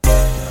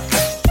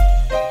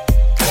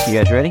You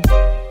guys ready?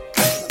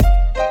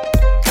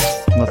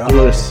 Let's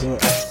do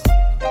this.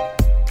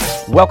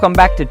 Welcome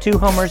back to Two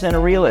Homers and a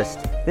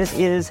Realist. This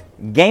is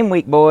game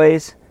week,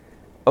 boys.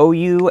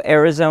 OU,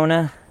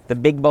 Arizona, the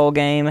big bowl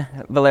game,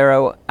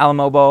 Valero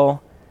Alamo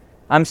Bowl.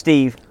 I'm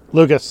Steve.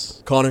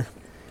 Lucas. Connor.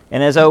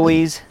 And as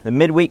always, the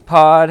midweek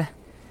pod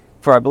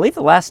for, I believe,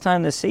 the last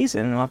time this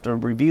season. We'll have to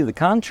review the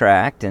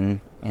contract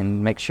and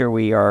make sure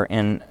we are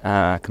in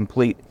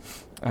complete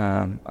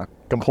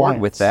accord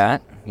with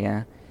that.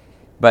 Yeah.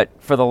 But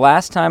for the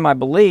last time, I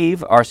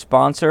believe, our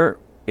sponsor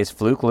is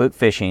Fluke Loop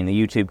Fishing, the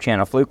YouTube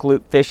channel. Fluke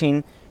Loop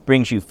Fishing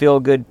brings you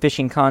feel-good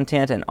fishing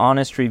content and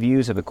honest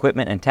reviews of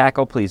equipment and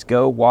tackle. Please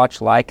go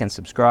watch, like, and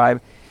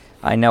subscribe.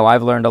 I know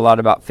I've learned a lot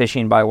about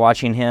fishing by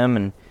watching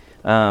him,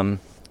 and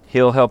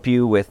he'll help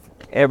you with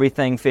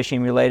everything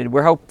fishing related.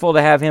 We're hopeful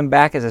to have him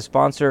back as a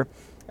sponsor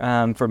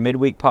for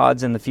midweek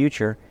pods in the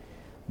future.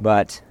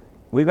 But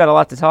we've got a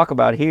lot to talk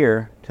about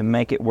here to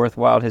make it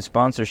worthwhile, his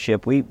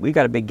sponsorship. We've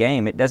got a big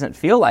game. It doesn't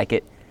feel like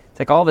it. It's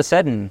like all of a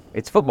sudden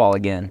it's football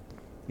again.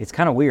 It's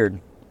kind of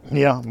weird.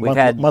 Yeah,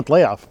 month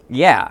layoff.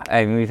 Yeah,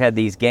 I mean, we've had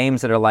these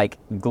games that are like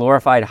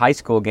glorified high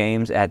school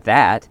games at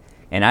that,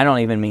 and I don't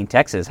even mean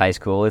Texas high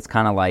school. It's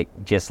kind of like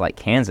just like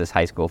Kansas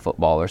high school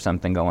football or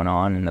something going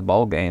on in the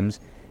bowl games.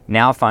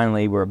 Now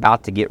finally we're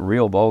about to get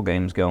real bowl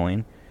games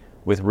going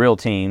with real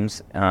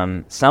teams.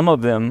 Some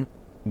of them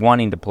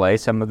wanting to play,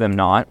 some of them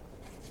not.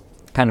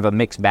 Kind of a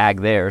mixed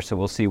bag there, so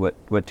we'll see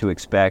what to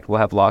expect. We'll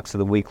have locks of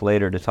the week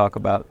later to talk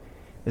about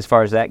as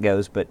far as that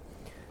goes. But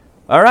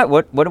all right,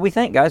 what do we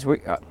think, guys?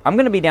 I'm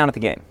going to be down at the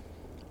game.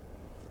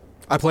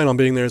 I plan on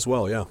being there as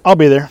well, yeah. I'll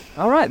be there.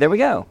 All right, there we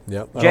go.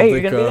 Yep. Jay,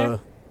 you're going to be there?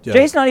 Yeah.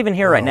 Jay's not even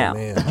here right now.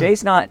 Man.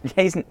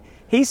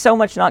 He's so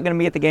much not going to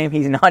be at the game,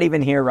 he's not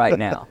even here right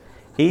now.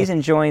 He's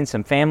enjoying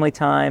some family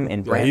time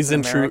in Branson, he's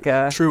in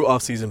America. true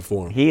off-season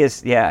form. He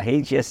is, yeah.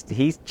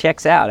 He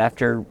checks out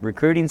after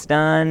recruiting's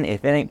done.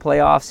 If it ain't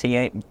playoffs, he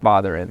ain't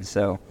bothering.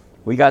 So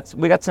we got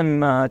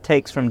some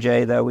takes from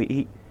Jay though.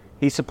 He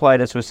supplied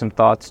us with some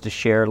thoughts to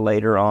share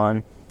later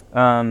on.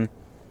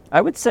 I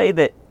would say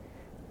that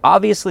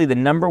obviously the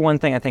number one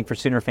thing I think for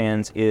Sooner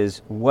fans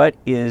is, what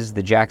is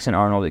the Jackson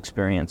Arnold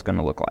experience going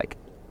to look like?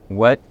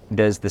 What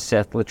does the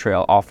Seth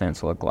Littrell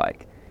offense look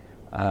like?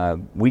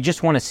 We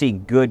just want to see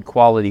good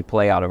quality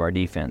play out of our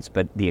defense,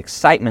 but the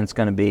excitement's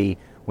going to be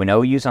when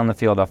OU's on the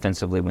field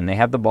offensively, when they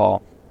have the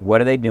ball. What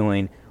are they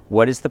doing?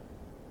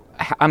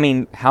 How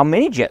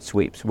many jet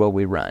sweeps will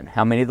we run?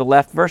 How many of the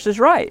left versus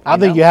right? I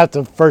think you have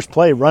to first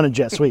play run a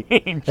jet sweep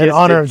in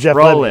honor of Jeff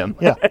roll Lebby. him.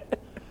 Yeah,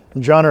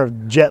 in honor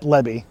of Jet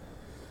Lebby.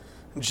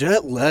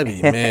 Jet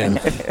Lebby,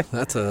 man.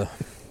 That's a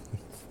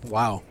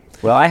wow.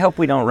 Well, I hope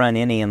we don't run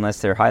any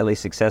unless they're highly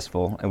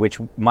successful, which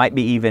might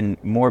be even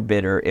more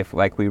bitter if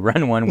we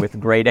run one with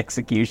great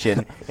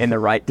execution in the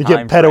right You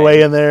time get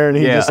Petaway in there, and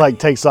he just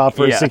takes off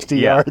for Yeah, 60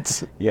 yeah.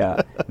 yards.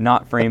 Yeah,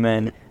 not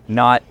Freeman,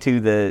 not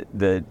to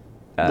the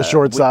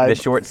short side. The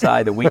short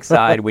side, the weak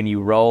side, when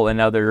you roll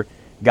another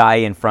guy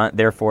in front,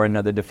 therefore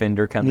another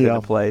defender comes into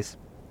place.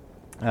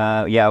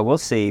 We'll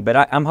see.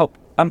 But I'm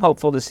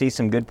hopeful to see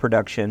some good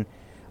production.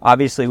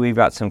 Obviously, we've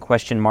got some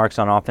question marks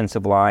on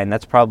offensive line.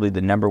 That's probably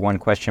the number one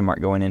question mark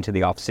going into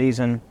the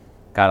offseason.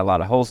 Got a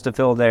lot of holes to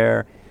fill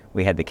there.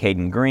 We had the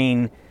Caden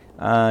Green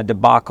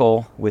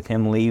debacle with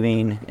him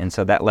leaving, and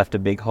so that left a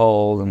big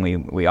hole. And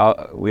we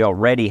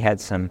already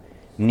had some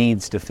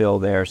needs to fill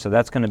there, so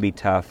that's going to be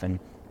tough. And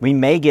we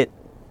may get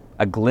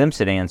a glimpse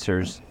at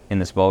answers in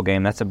this bowl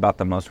game. That's about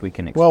the most we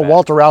can expect. Well,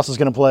 Walter Rouse is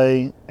going to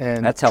play,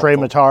 and That's Trey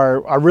helpful.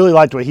 Matar. I really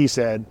liked what he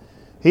said.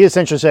 He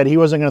essentially said he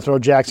wasn't going to throw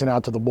Jackson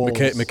out to the Wolves.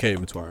 McKay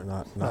Matar,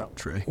 not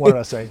Trey. What did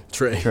I say?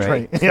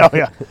 Trey.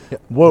 Yeah.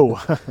 Whoa.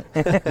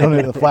 Don't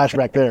need a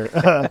flashback there.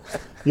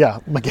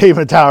 McKay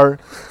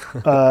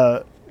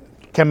Matar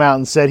came out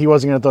and said he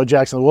wasn't going to throw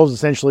Jackson to the Wolves,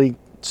 essentially.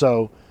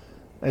 So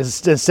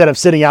instead of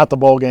sitting out the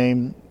bowl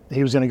game,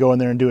 he was going to go in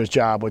there and do his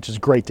job, which is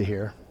great to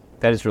hear.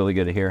 That is really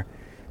good to hear.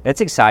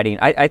 That's exciting.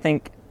 I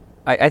think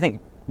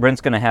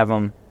Brent's going to have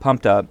them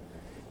pumped up.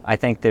 I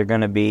think they're going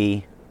to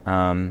be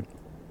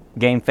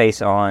game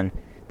face on.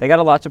 They got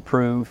a lot to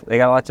prove. They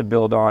got a lot to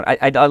build on.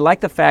 I like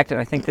the fact, and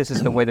I think this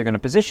is the way they're going to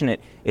position it.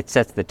 It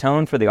sets the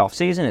tone for the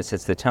offseason. It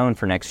sets the tone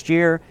for next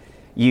year.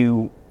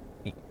 You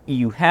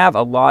have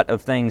a lot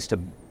of things to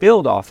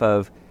build off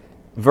of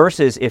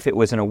versus if it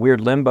was in a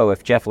weird limbo.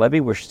 If Jeff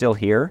Lebby were still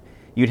here,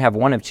 you'd have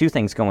one of two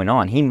things going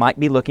on. He might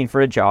be looking for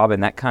a job,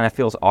 and that kind of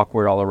feels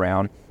awkward all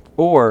around,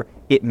 or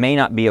it may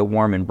not be a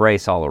warm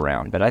embrace all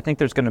around. But I think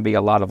there's going to be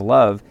a lot of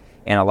love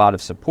and a lot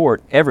of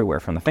support everywhere,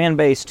 from the fan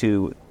base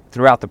to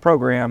throughout the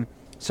program.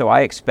 So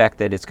I expect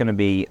that it's going to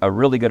be a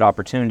really good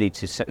opportunity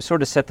to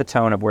sort of set the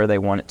tone of where they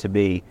want it to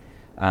be,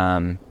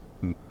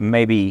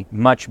 maybe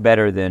much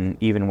better than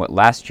even what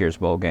last year's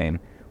bowl game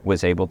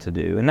was able to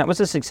do. And that was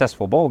a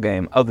successful bowl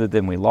game other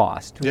than we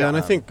lost. Yeah, and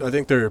I think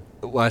they're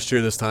last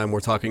year this time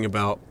we're talking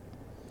about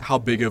how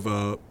big of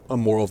a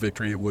moral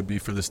victory it would be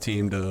for this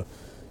team to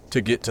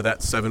get to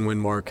that 7-win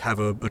mark, have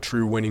a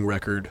true winning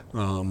record.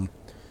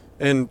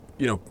 And,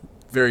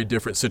 very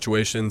different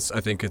situations.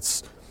 I think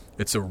it's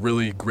It's a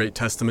really great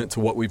testament to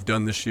what we've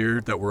done this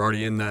year, that we're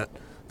already in that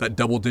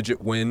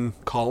double-digit win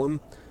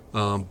column.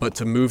 But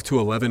to move to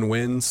 11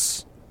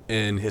 wins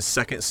in his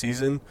second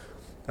season,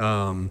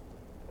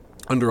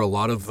 under a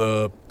lot of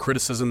the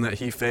criticism that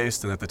he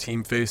faced and that the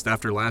team faced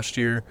after last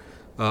year,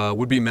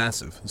 would be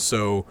massive.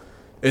 So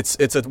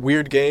it's a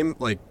weird game.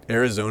 Like,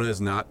 Arizona is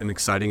not an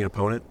exciting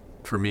opponent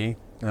for me.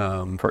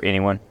 For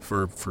anyone.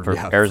 For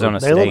Arizona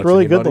State. They look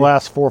really good the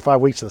last 4 or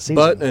 5 weeks of the season.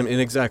 But and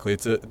exactly,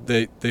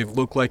 they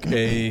look like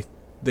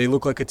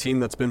a team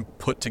that's been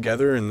put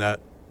together, and that,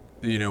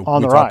 we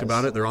talked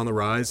about it. They're on the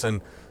rise,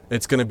 and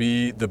it's going to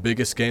be the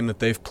biggest game that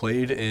they've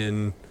played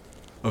in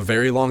a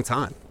very long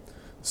time.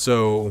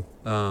 So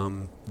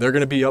they're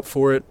going to be up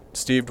for it.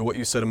 Steve, to what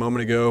you said a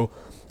moment ago,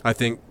 I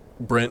think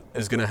Brent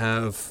is going to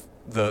have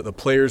the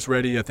players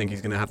ready. I think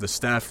he's going to have the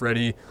staff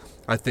ready.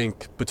 I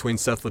think between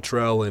Seth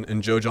Luttrell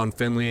and Joe John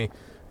Finley,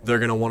 they're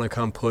going to want to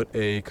come put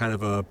a kind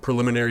of a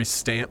preliminary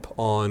stamp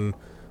on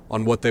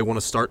what they want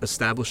to start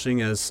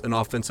establishing as an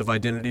offensive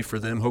identity for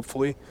them,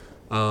 hopefully.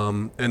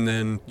 And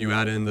then you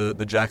add in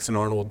the Jackson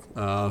Arnold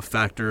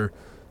factor.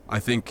 I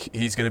think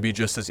he's going to be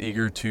just as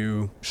eager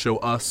to show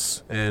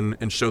us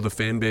and show the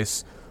fan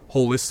base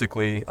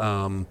holistically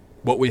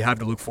what we have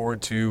to look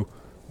forward to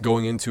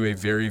going into a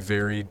very,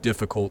 very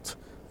difficult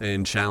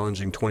and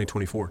challenging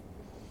 2024.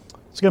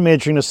 It's going to be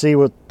interesting to see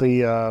what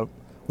we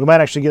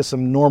might actually get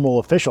some normal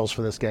officials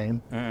for this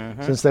game,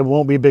 since they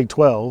won't be Big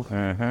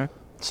 12.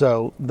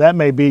 So that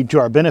may be to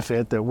our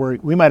benefit, that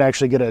we might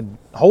actually get a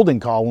holding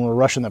call when we're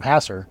rushing the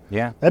passer.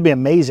 Yeah. That'd be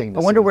amazing.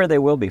 I wonder where they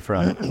will be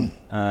from.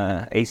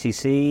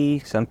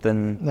 ACC,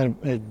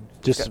 something.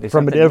 Just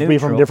from a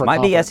different Might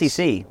conference. be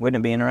SEC. Wouldn't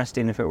it be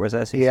interesting if it was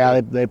SEC?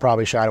 Yeah, they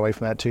probably shied away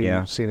from that too,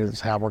 Yeah. seeing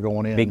as how we're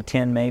going in. Big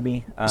Ten,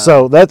 maybe.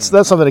 So that's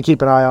something to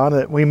keep an eye on.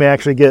 That we may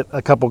actually get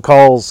a couple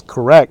calls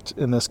correct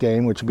in this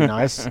game, which would be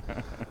nice.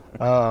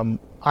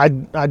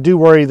 I do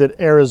worry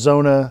that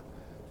Arizona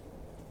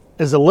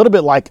is a little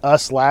bit like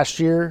us last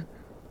year,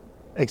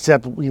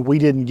 except we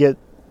didn't get.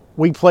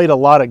 We played a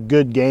lot of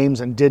good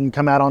games and didn't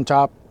come out on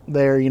top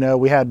there.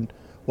 We had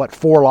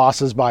 4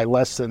 losses by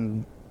less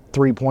than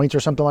 3 points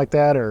or something like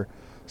that, or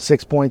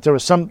 6 points. There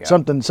was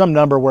some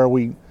number where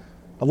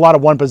a lot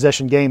of one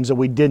possession games that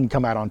we didn't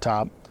come out on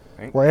top.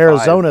 Where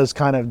Arizona's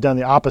kind of done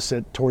the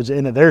opposite towards the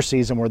end of their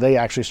season, where they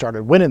actually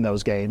started winning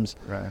those games.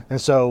 Right.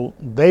 And so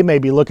they may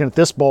be looking at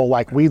this bowl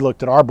like we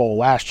looked at our bowl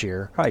last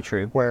year. Probably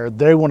true. Where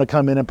they want to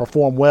come in and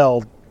perform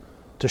well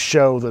to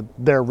show that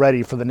they're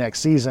ready for the next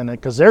season,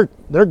 because they're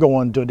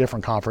going to a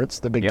different conference,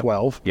 the Big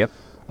 12. Yep.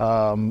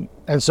 And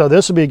so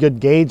this would be a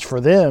good gauge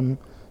for them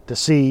to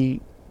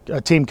see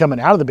a team coming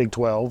out of the Big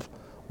 12,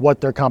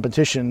 what their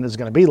competition is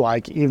going to be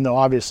like, even though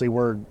obviously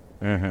we're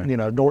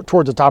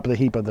towards the top of the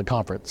heap of the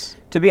conference.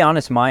 To be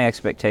honest, my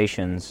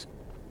expectations,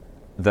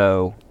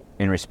 though,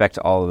 in respect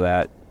to all of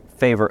that,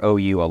 favor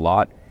OU a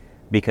lot,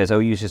 because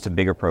OU is just a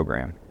bigger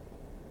program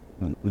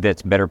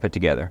that's better put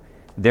together.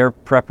 Their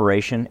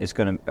preparation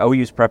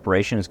OU's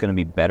preparation is going to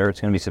be better. It's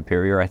going to be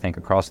superior, I think,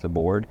 across the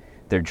board.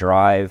 Their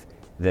drive,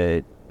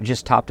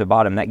 just top to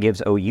bottom, that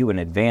gives OU an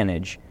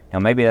advantage. Now,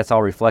 maybe that's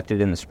all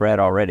reflected in the spread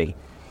already,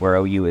 where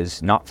OU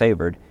is not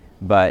favored,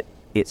 but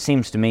it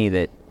seems to me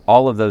that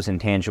all of those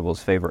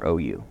intangibles favor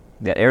OU.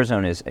 That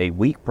Arizona is a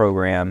weak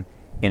program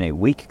in a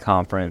weak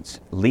conference,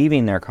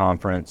 leaving their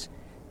conference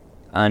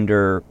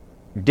under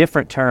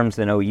different terms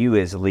than OU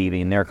is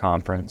leaving their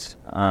conference.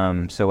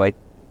 So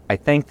I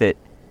think that,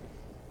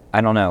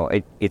 I don't know,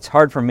 it's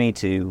hard for me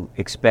to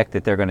expect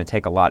that they're going to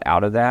take a lot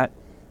out of that.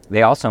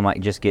 They also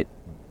might just get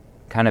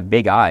kind of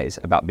big eyes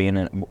about being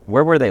in.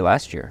 Where were they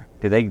last year?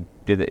 Did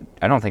they?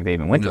 I don't think they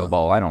even went to a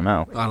bowl. I don't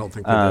know. I don't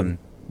think they did.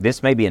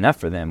 This may be enough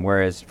for them,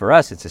 whereas for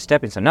us, it's a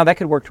stepping stone. Now, that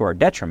could work to our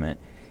detriment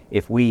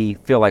if we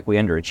feel like we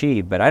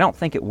underachieve, but I don't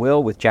think it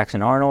will with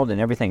Jackson Arnold and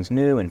everything's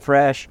new and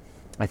fresh.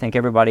 I think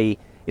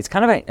it's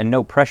kind of a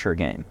no-pressure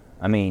game.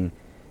 I mean,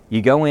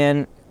 you go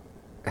in,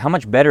 how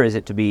much better is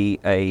it to be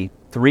a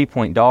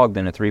 3-point dog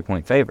than a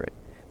 3-point favorite?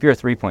 If you're a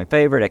 3-point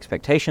favorite,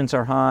 expectations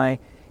are high.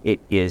 It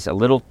is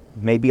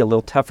maybe a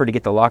little tougher to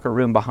get the locker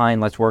room behind.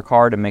 Let's work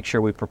hard and make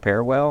sure we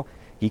prepare well.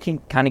 You can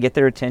kind of get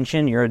their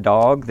attention. You're a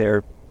dog.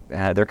 They're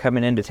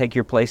coming in to take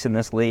your place in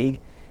this league,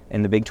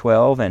 in the Big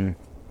 12,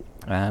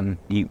 and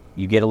you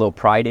get a little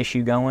pride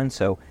issue going.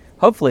 So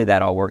hopefully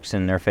that all works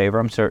in their favor.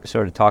 I'm sort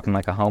of talking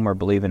like a homer,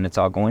 believing it's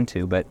all going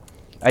to, but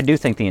I do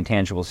think the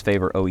intangibles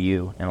favor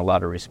OU in a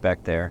lot of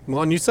respect there.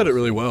 Well, and you said it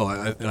really well,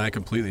 and I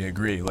completely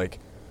agree.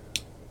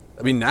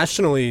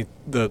 Nationally,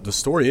 the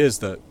story is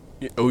that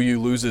OU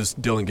loses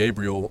Dylan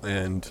Gabriel,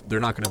 and they're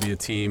not going to be a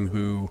team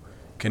who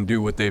can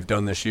do what they've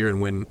done this year and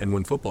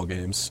win football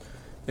games.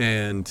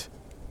 And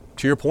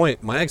to your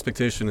point, my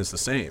expectation is the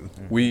same.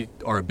 Mm-hmm. We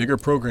are a bigger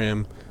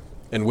program,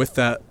 and with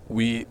that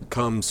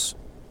comes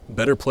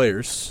better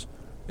players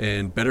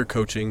and better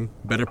coaching,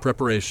 better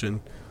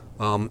preparation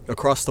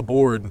across the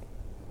board.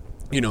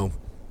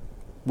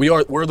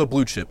 We're the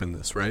blue chip in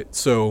this, right?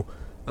 So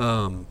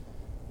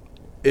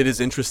it is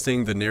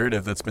interesting, the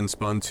narrative that's been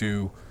spun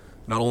to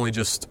not only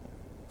just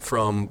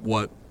from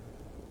what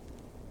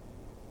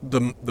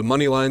the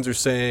money lines are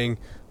saying,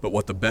 but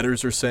what the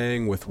bettors are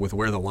saying with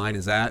where the line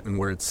is at and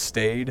where it's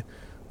stayed.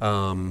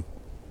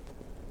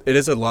 It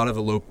is a lot of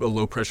a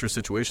low pressure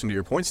situation, to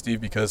your point,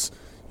 Steve, because,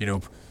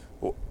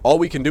 all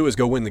we can do is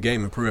go win the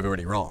game and prove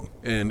everybody wrong.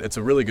 And it's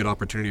a really good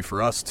opportunity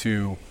for us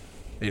to,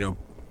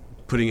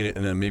 putting it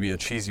in maybe a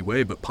cheesy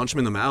way, but punch them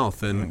in the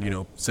mouth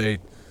and, say,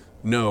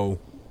 no,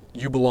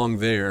 you belong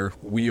there,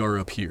 we are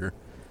up here.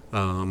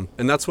 And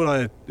that's what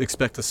I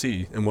expect to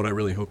see and what I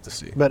really hope to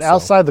see. But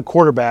outside the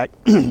quarterback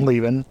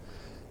leaving,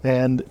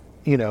 and,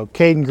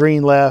 Caden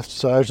Green left,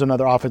 so there's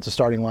another offensive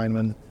starting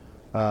lineman.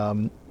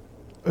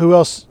 Who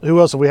else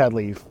have we had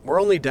leave? We're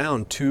only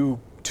down two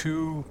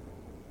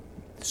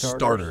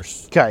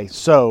starters. Okay,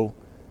 so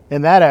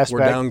in that aspect,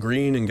 we're down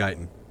Green and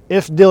Guyton.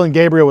 If Dylan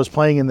Gabriel was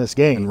playing in this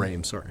game, and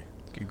Rame, sorry,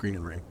 Green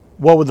and Rame,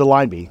 what would the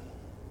line be?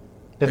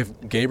 If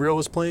Gabriel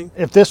was playing,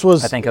 if this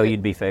was, I think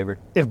OU'd be favored.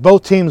 If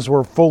both teams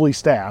were fully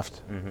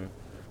staffed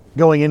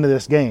going into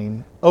this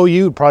game,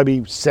 OU would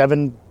probably be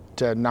 7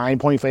 to 9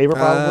 point favorite.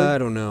 Probably. I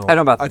don't know. I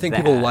don't know about I think that.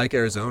 people like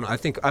Arizona.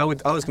 I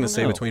was going to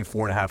say between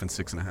 4.5 and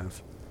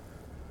 6.5.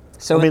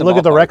 So look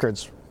at the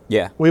records.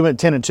 Yeah, we went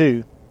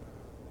 10-2.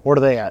 What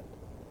are they at?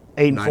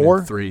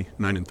 8-4.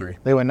 9-3.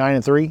 They went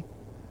 9-3.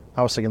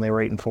 I was thinking they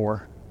were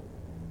 8-4.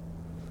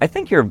 I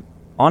think you're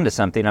onto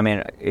something. I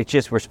mean, it's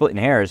just we're splitting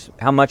hairs.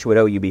 How much would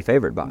OU be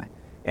favored by?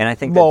 And I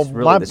think that's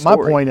really the story.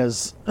 My point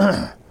is,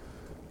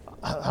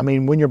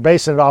 when you're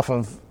basing it off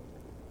of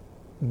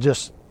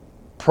just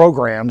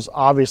programs,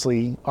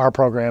 obviously our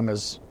program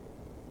is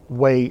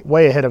way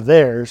ahead of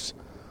theirs,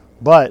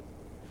 but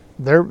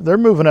they're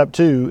moving up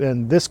too,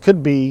 and this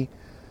could be.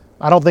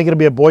 I don't think it'll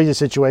be a Boise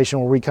situation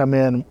where we come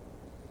in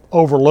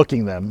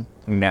overlooking them.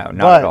 No,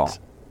 not at all.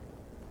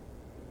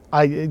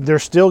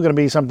 There's still going to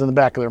be something in the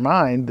back of their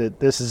mind that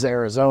this is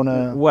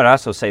Arizona. What I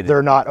also say that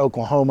they're not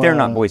Oklahoma. They're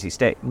not Boise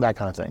State. That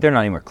kind of thing. They're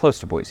not anywhere close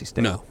to Boise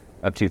State. No.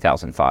 Of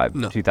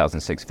 2005,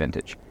 2006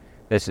 vintage.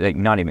 That's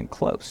not even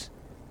close.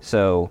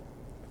 So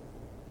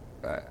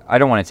I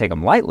don't want to take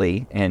them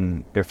lightly,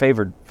 and they're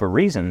favored for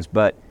reasons,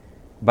 but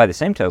by the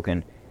same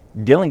token,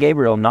 Dylan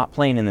Gabriel not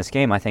playing in this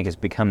game, I think, has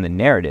become the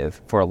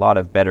narrative for a lot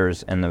of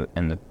bettors in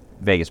the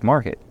Vegas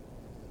market.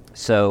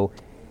 So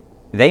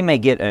they may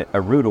get a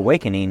rude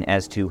awakening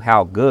as to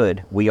how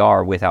good we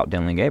are without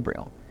Dylan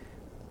Gabriel.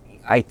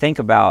 I think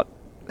about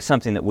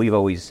something that we've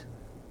always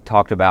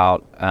talked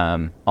about,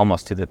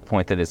 almost to the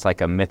point that it's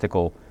like a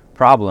mythical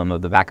problem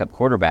of the backup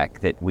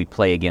quarterback that we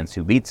play against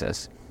who beats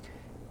us.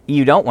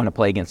 You don't want to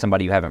play against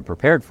somebody you haven't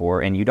prepared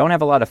for, and you don't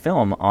have a lot of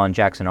film on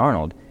Jackson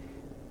Arnold.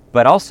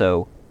 But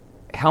also,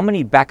 how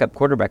many backup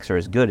quarterbacks are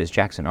as good as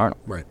Jackson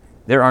Arnold? Right.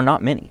 There are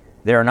not many.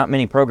 There are not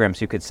many programs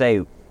who could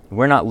say,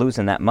 we're not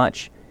losing that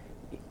much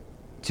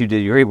to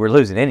the degree we're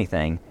losing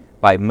anything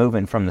by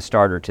moving from the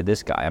starter to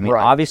this guy. I mean,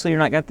 Obviously you're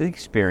not got the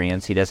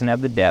experience. He doesn't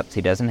have the depth.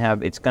 He doesn't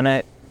have, it's going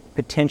to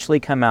potentially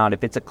come out.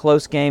 If it's a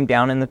close game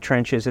down in the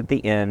trenches at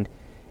the end,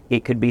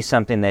 it could be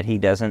something that he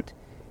doesn't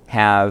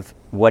have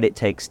what it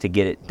takes to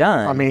get it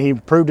done. I mean, he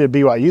proved at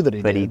BYU that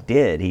he but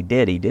did. He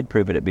did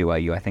prove it at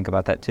BYU. I think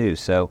about that too.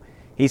 So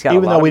he's got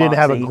even though we didn't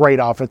have a moxie. great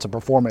offensive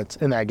performance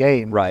in that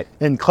game. Right.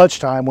 In clutch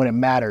time, when it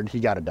mattered, he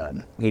got it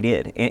done. He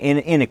did.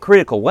 In a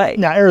critical way.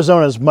 Now,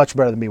 Arizona is much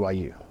better than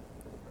BYU.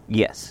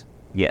 Yes,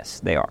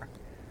 they are.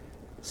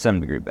 Some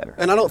degree better.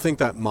 And I don't think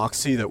that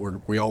moxie that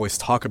we always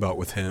talk about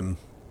with him,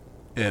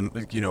 and,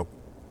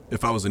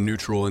 if I was a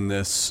neutral in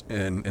this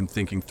and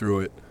thinking through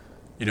it,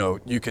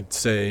 you could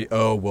say,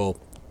 oh, well,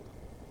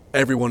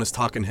 everyone is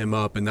talking him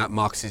up, and that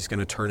moxie is going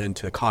to turn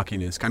into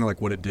cockiness, kind of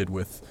like what it did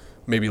with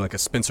maybe like a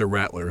Spencer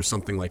Rattler or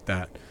something like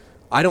that.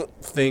 I don't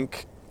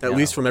think, at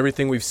least from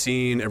everything we've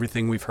seen,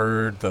 everything we've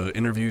heard, the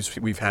interviews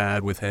we've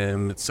had with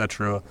him,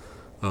 etc.,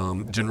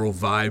 general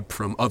vibe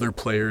from other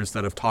players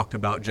that have talked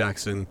about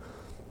Jackson,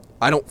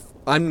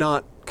 I'm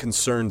not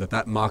concerned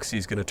that moxie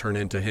is going to turn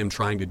into him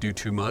trying to do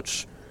too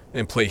much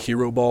and play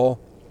hero ball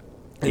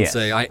and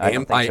say, I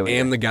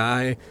am the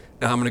guy.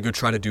 Now I'm going to go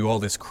try to do all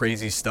this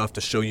crazy stuff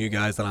to show you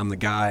guys that I'm the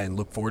guy and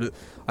look forward to it.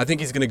 I think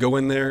he's going to go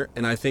in there,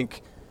 and I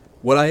think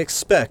what I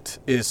expect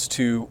is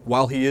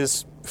while he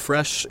is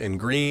fresh and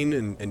green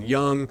and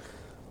young,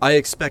 I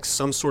expect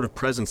some sort of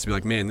presence to be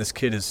like, man, this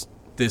kid is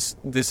this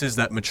is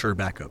that mature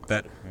backup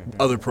that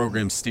other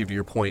programs, Steve, to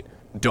your point,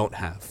 don't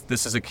have.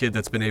 This is a kid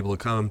that's been able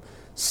to come,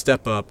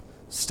 step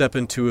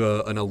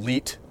into an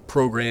elite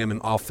program and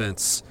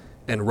offense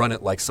and run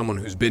it like someone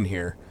who's been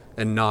here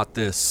and not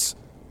this,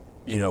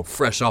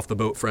 fresh off the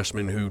boat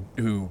freshman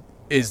who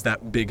is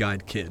that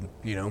big-eyed kid,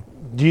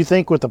 Do you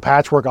think with the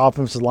patchwork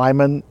offensive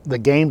lineman, the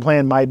game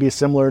plan might be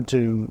similar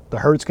to the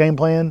Hurts game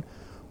plan,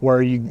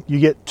 where you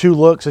get 2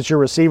 looks at your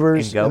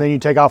receivers and then you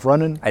take off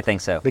running? I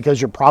think so.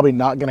 Because you're probably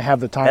not going to have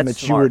the time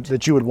That's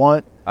that you would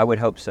want. I would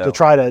hope so. To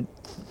try to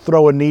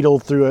throw a needle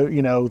through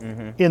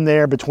in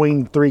there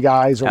between 3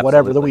 guys or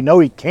whatever that we know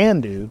he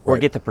can do. Or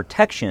get the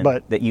protection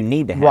that you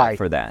need to have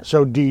for that.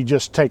 So do you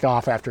just take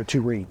off after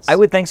 2 reads? I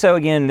would think so.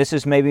 Again, this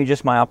is maybe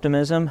just my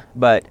optimism,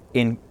 but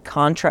in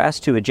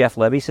contrast to a Jeff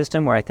Levy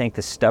system where I think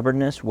the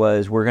stubbornness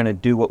was we're going to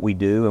do what we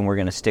do and we're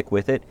going to stick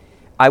with it,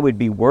 I would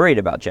be worried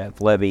about Jeff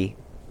Lebby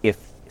if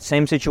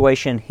same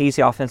situation, he's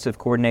the offensive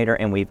coordinator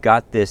and we've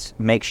got this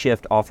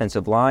makeshift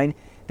offensive line,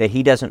 that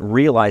he doesn't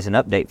realize an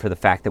update for the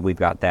fact that we've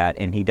got that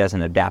and he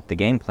doesn't adapt the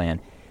game plan.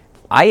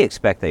 I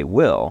expect they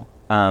will.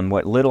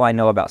 What little I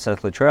know about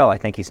Seth Littrell, I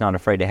think he's not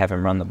afraid to have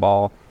him run the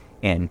ball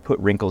and put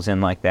wrinkles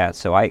in like that.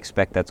 So I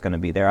expect that's going to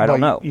be there. I don't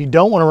know. You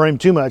don't want to run him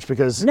too much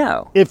because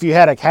if you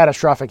had a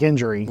catastrophic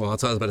injury, well,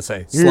 that's what I was about to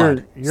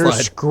say. You're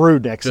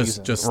screwed next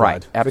season. Just slide.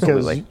 Right,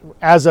 absolutely. Because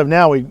as of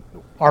now,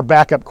 our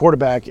backup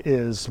quarterback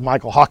is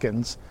Michael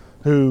Hawkins,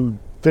 who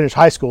finished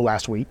high school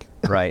last week.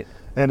 Right.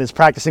 And is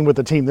practicing with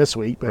the team this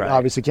week, but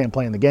obviously can't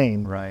play in the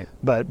game. Right.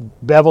 But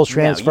Bevel's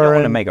transferring. You don't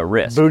want to make a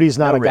risk. Booty's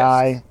not a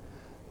guy.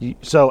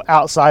 So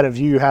outside of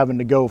you having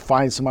to go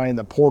find somebody in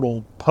the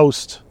portal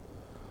post,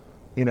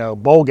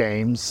 bowl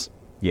games.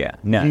 Yeah,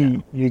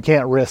 no. You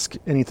can't risk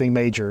anything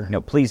major.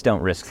 No, please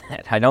don't risk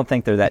that. I don't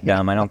think they're that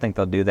dumb. I don't think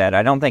they'll do that.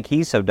 I don't think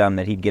he's so dumb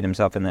that he'd get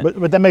himself in that.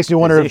 But that makes me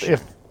wonder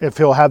if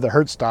he'll have the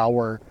Hurts style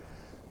where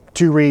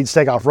 2 reads,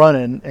 take off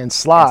running, and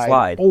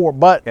slide.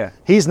 But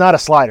he's not a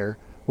slider.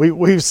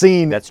 We've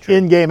seen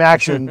in-game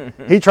action.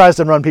 He tries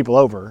to run people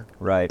over.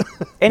 Right.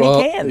 And he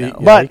can, though.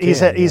 But he's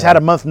had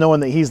a month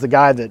knowing that he's the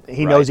guy that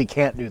he knows he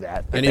can't do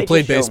that. And he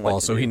played baseball,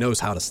 so he knows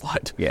how to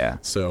slide. Yeah.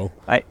 So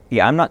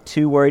I'm not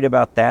too worried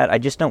about that. I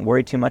just don't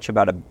worry too much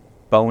about a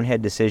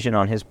bonehead decision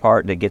on his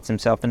part that gets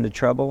himself into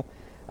trouble.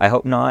 I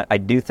hope not. I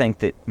do think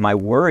that my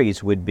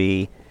worries would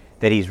be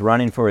that he's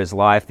running for his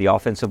life. The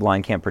offensive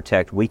line can't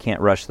protect. We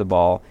can't rush the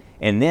ball.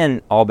 And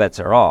then all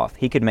bets are off.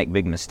 He could make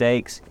big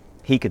mistakes.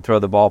 He could throw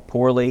the ball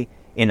poorly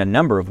in a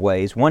number of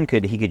ways. One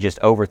he could just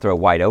overthrow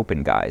wide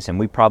open guys, and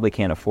we probably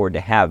can't afford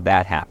to have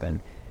that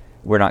happen.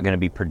 We're not going to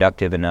be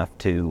productive enough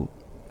to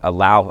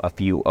allow a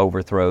few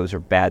overthrows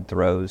or bad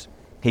throws.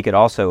 He could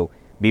also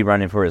be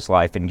running for his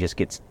life and just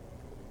gets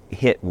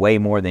hit way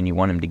more than you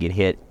want him to get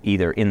hit,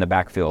 either in the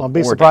backfield. I'll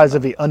be surprised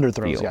if he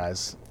underthrows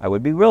guys. I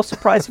would be real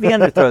surprised if he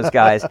underthrows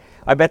guys.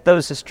 I bet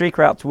those streak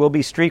routes will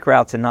be streak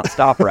routes and not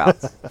stop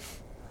routes.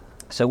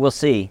 So we'll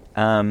see.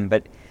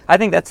 But I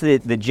think that's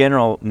the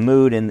general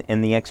mood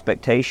and the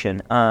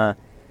expectation.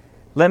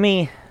 Let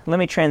me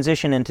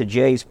transition into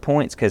Jay's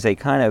points because they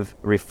kind of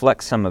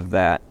reflect some of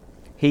that.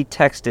 He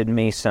texted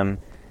me some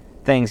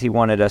things he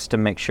wanted us to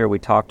make sure we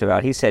talked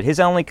about. He said his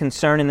only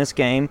concern in this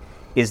game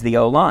is the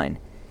O-line.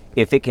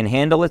 If it can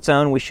handle its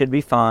own, we should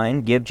be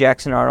fine. Give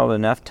Jackson Arnold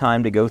enough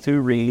time to go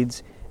through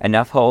reads,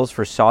 enough holes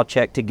for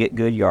Sawcheck to get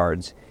good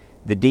yards.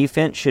 The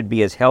defense should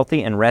be as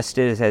healthy and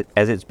rested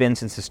as it's been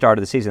since the start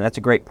of the season. That's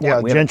a great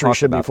point. Yeah, Gentry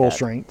should be full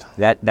strength.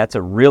 That's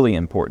a really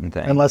important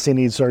thing. Unless he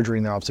needs surgery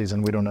in the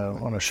offseason, we don't know,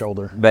 on a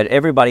shoulder. But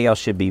everybody else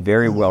should be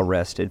very well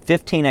rested.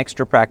 15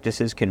 extra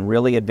practices can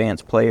really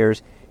advance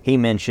players. He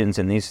mentions,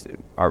 and these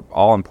are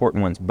all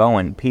important ones,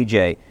 Bowen,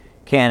 PJ,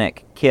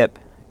 Kanak, Kip,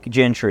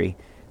 Gentry.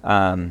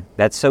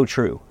 That's so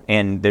true.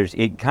 And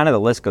kind of the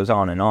list goes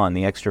on and on,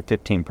 the extra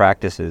 15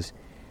 practices.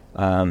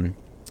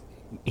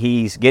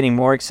 He's getting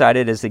more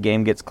excited as the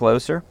game gets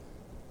closer.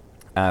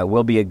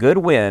 Will be a good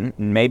win,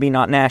 maybe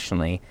not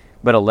nationally,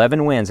 but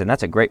 11 wins, and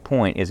that's a great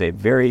point, is a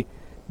very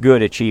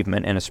good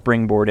achievement and a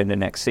springboard into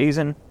next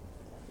season.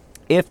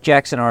 If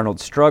Jackson Arnold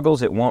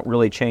struggles, it won't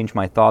really change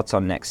my thoughts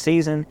on next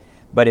season,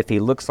 but if he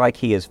looks like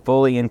he is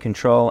fully in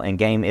control and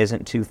game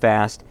isn't too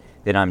fast,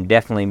 then I'm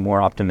definitely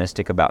more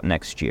optimistic about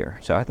next year.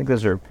 So I think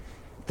those are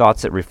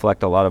thoughts that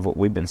reflect a lot of what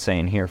we've been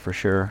saying here for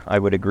sure. I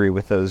would agree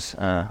with those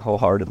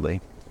wholeheartedly.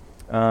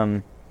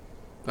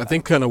 I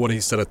think kind of what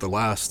he said at the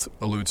last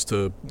alludes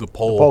to the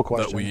poll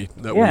that we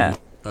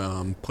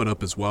put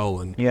up as well.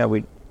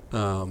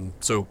 And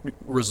so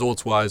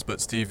results wise,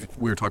 but Steve,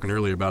 we were talking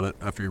earlier about it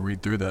after you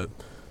read through that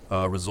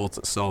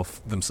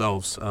results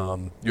themselves.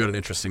 You had an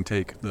interesting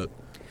take that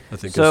I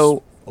think is a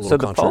little contrary.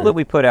 The poll that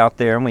we put out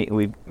there,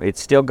 and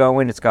it's still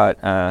going. It's got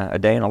a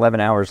day and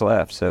 11 hours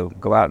left. So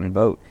go out and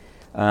vote.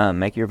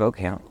 Make your vote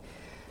count.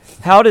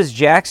 How does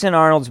Jackson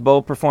Arnold's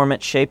bowl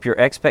performance shape your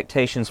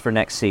expectations for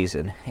next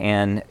season?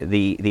 And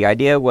the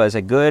idea was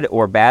a good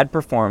or bad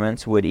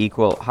performance would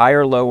equal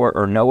higher, lower,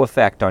 or no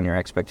effect on your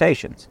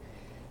expectations.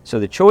 So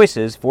the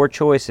choices, 4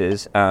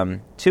 choices,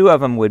 2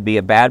 of them would be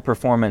a bad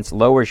performance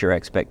lowers your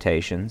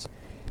expectations,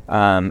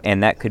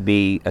 and that could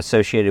be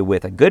associated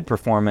with a good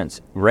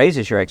performance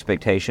raises your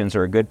expectations,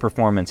 or a good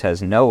performance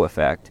has no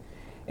effect.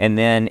 And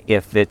then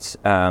if it's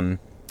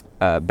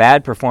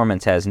bad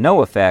performance has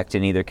no effect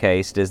in either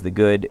case, does the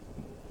good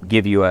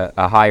give you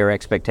a higher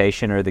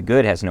expectation, or the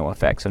good has no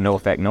effect? So no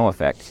effect, no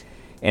effect.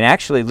 And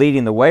actually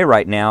leading the way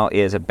right now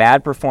is a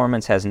bad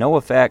performance has no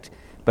effect,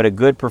 but a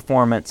good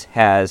performance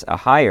has a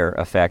higher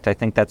effect. I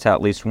think that's how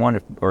at least one,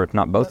 or if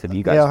not both of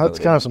you guys voted. That's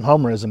kind of some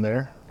homerism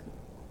there,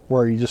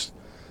 where you just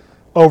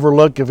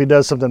overlook if he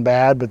does something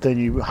bad, but then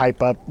you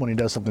hype up when he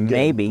does something good.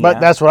 Maybe.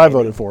 But that's what I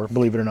voted for,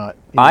 believe it or not.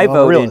 I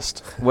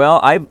voted. Well,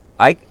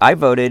 I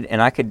voted,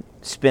 and I could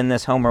spin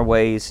this homer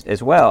ways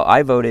as well.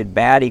 I voted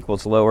bad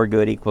equals lower,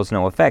 good equals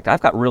no effect. I've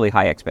got really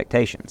high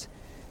expectations.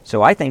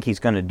 So I think he's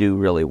going to do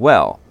really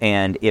well.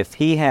 And if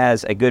he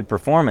has a good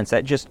performance,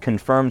 that just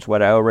confirms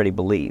what I already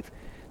believe.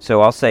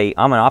 So I'll say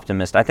I'm an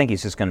optimist. I think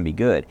he's just going to be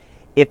good.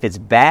 If it's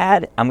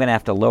bad, I'm going to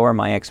have to lower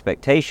my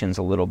expectations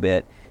a little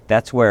bit.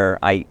 That's where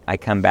I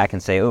come back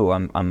and say,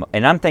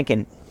 I'm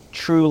thinking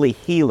truly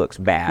he looks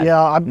bad.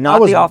 Yeah,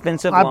 the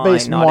offensive line. I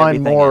based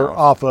mine more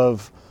off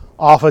of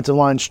offensive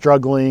line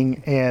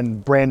struggling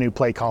and brand new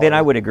play calling. Then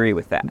I would agree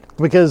with that.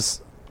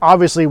 Because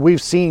obviously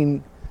we've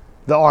seen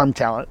the arm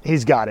talent.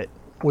 He's got it.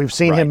 We've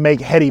seen him make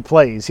heady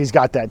plays. He's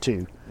got that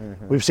too.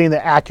 Mm-hmm. We've seen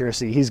the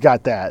accuracy. He's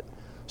got that.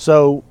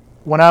 So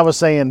when I was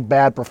saying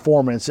bad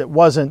performance, it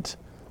wasn't,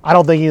 I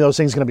don't think any of those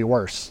things are going to be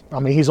worse. I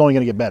mean, he's only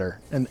going to get better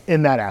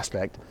in that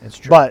aspect. It's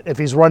true. But if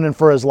he's running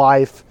for his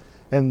life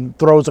and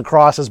throws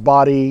across his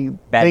body.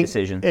 Bad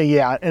decision.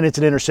 Yeah, and it's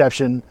an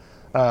interception.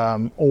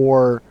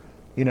 Or,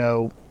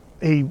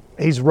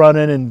 he's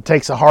running and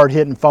takes a hard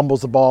hit and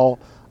fumbles the ball.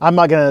 I'm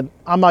not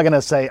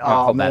gonna say,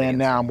 oh man,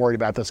 now I'm worried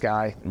about this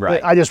guy.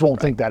 Right. I just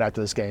won't think that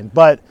after this game.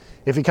 But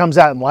if he comes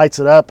out and lights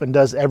it up and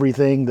does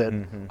everything that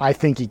I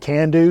think he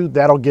can do,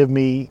 that'll give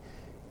me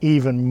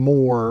even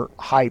more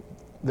hype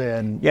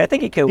than. Yeah, I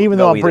think he could. Even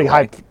though I'm pretty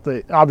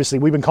hyped, obviously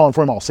we've been calling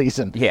for him all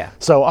season. Yeah.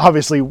 So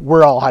obviously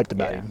we're all hyped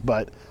about him.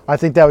 But I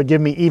think that would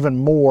give me even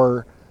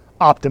more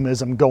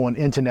optimism going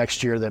into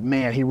next year that,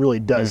 man, he really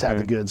does have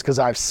the goods, because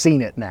I've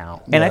seen it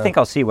now. And I think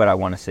I'll see what I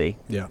want to see.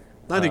 Yeah.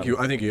 I think you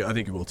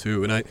will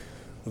too. And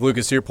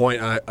Lucas, to your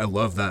point, I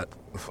love that.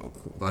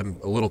 I'm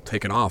a little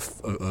taken aback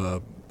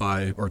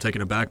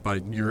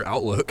by your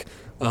outlook,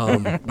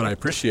 but I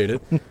appreciate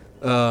it.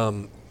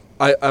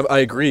 I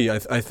agree.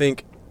 I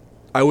think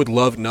I would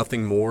love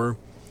nothing more.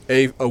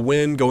 A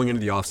win going into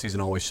the offseason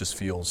always just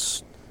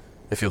feels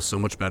so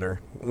much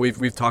better.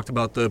 We've talked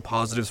about the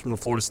positives from the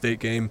Florida State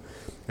game.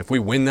 If we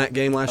win that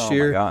game last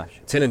year,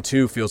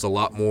 10-2 feels a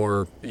lot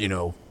more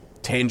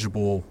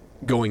tangible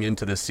going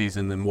into this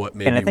season than what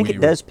maybe. And I think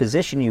it does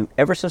position you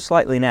ever so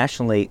slightly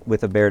nationally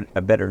with a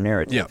better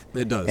narrative.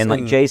 Yeah, it does. And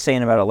like Jay's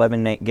saying about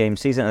 11-game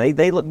season,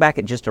 they look back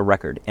at just a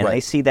record, and they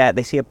see that.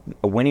 They see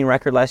a winning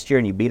record last year,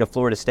 and you beat a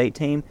Florida State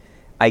team.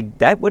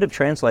 That would have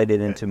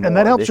translated into more. And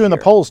that helps you in the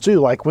polls too.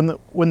 Like when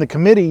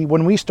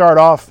we start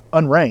off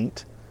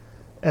unranked,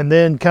 and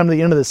then come to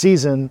the end of the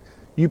season,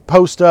 you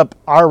post up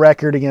our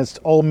record against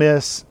Ole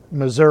Miss,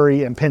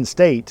 Missouri, and Penn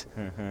State.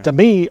 To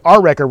me,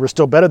 our record was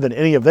still better than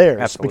any of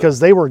theirs because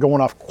they were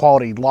going off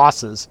quality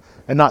losses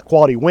and not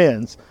quality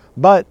wins.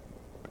 But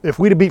if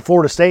we'd have beat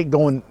Florida State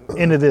going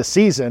into this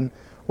season,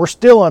 we're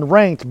still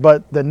unranked,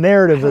 but the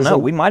narrative is... No,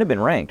 we might have been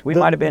ranked. We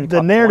might have been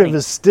The narrative 20.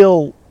 is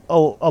still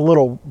a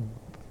little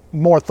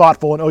more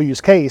thoughtful in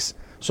OU's case.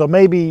 So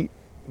maybe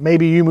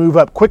you move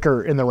up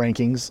quicker in the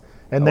rankings,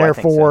 and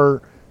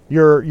therefore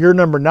you're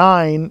number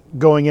 9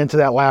 going into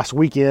that last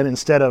weekend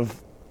instead of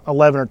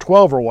 11 or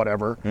 12 or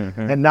whatever,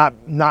 and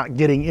not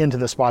getting into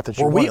the spot that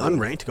you were. wanted. We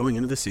unranked going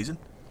into this season,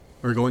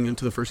 or going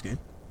into the first game?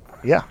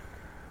 Yeah.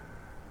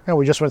 Yeah,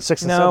 we just went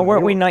 6 and 7. No,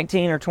 weren't we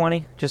 19 or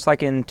 20, just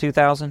like in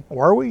 2000?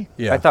 Were we?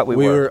 Yeah, I thought we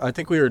were. I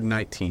think we were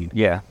 19.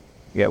 Yeah,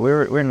 we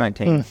were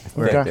 19. We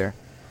were right there.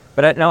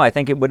 But I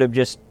think it would have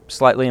just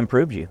slightly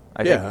improved you.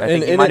 I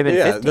think you might have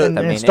been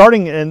 50. And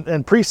starting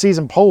in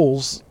preseason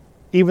polls,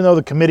 even though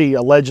the committee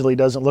allegedly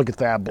doesn't look at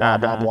that, blah,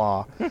 blah,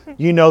 blah,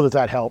 you know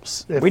that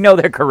helps. We know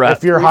they're corrupt.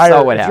 If you're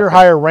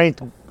higher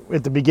ranked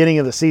at the beginning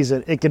of the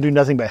season, it can do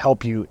nothing but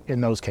help you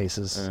in those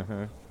cases.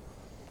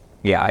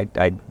 Yeah,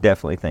 I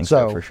definitely think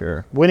so for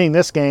sure. Winning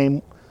this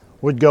game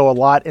would go a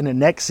lot in the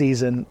next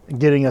season,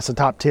 getting us a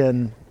top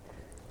 10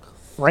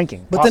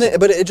 ranking. But then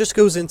it just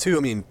goes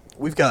into,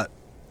 we've got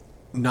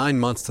 9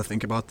 months to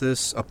think about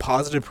this. A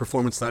positive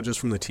performance, not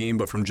just from the team,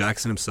 but from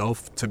Jackson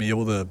himself, to be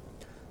able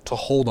to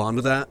hold on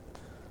to that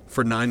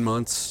for 9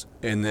 months,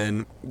 and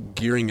then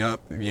gearing up,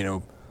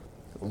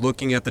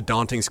 looking at the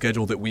daunting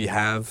schedule that we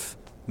have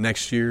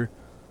next year,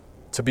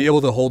 to be able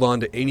to hold on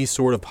to any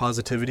sort of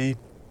positivity,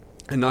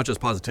 and not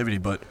just positivity,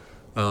 but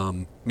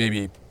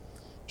maybe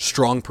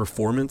strong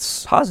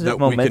performance. Positive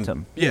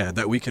momentum.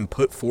 That we can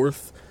put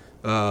forth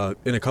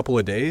in a couple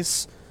of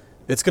days.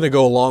 It's going to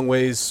go a long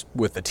ways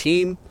with the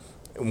team,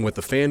 with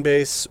the fan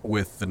base,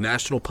 with the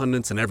national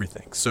pundits and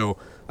everything. So,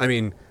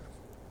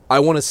 I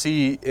want to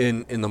see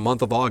in the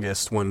month of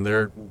August, when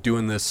they're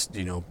doing this,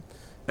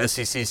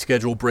 SEC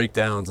schedule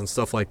breakdowns and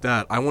stuff like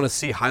that, I want to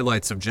see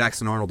highlights of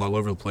Jackson Arnold all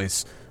over the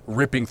place,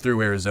 ripping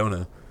through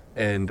Arizona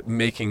and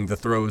making the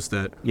throws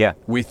that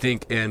we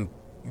think and,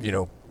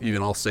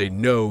 even I'll say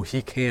no,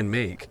 he can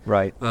make.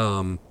 Right.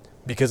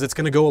 Because it's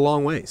going to go a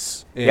long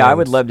ways. And I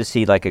would love to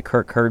see like a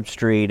Kirk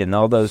Herbstreit and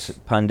all those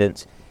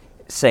pundits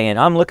saying,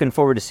 I'm looking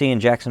forward to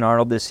seeing Jackson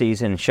Arnold this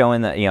season,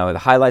 showing that, the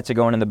highlights are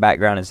going in the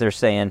background as they're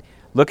saying,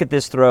 look at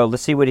this throw.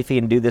 Let's see if he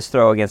can do this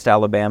throw against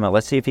Alabama.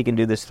 Let's see if he can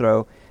do this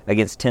throw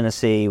against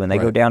Tennessee when they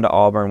go down to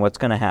Auburn. What's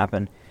going to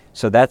happen?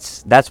 So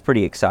that's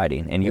pretty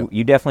exciting. And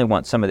you definitely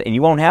want some of that. And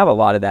you won't have a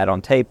lot of that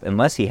on tape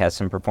unless he has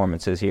some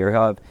performances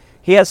here.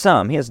 He has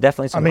some. He has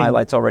definitely some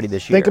highlights already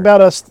this year. Think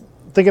about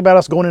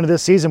us going into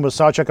this season with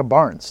Sawchuck and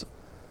Barnes.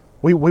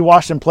 We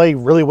watched him play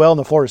really well in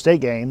the Florida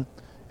State game,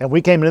 and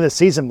we came into this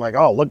season like,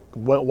 oh, look,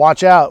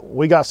 watch out.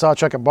 We got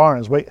Sawchuck and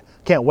Barnes.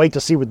 Can't wait to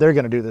see what they're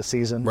going to do this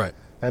season. Right.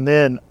 And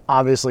then,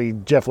 obviously,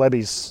 Jeff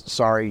Lebby's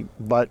sorry,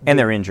 but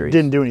their injuries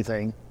didn't do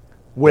anything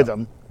with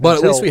them. But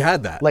at least we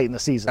had that late in the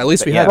season. At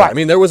least we had that. I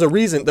mean, there was a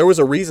reason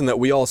that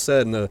we all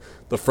said in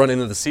the front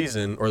end of the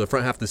season, or the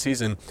front half of the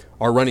season,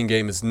 our running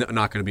game is not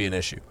going to be an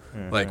issue.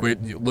 Mm-hmm. Like,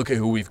 look at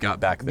who we've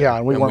got back there. Yeah,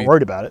 and we weren't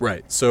worried about it.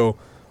 Right. So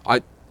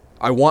I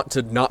want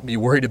to not be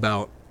worried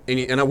about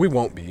any, and we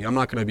won't be. I'm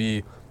not going to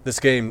be, this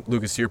game,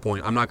 Lucas, to your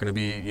point, I'm not going to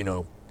be,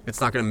 it's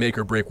not going to make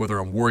or break whether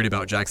I'm worried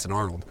about Jackson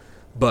Arnold.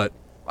 But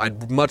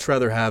I'd much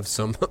rather have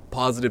some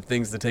positive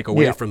things to take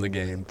away from the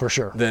game, for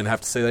sure, than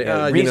have to say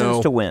that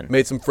reasons to win.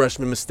 Made some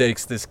freshman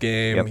mistakes this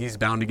game. Yep. He's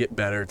bound to get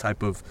better.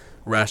 Type of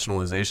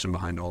rationalization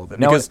behind all of it.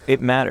 No, because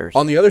it matters.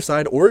 On the other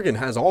side, Oregon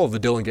has all of the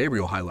Dillon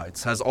Gabriel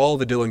highlights, has all of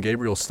the Dillon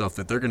Gabriel stuff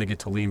that they're going to get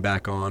to lean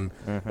back on,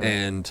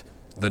 and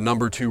the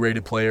number 2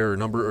 rated player,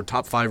 or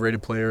top 5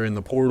 rated player in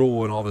the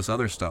portal, and all this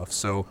other stuff.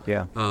 So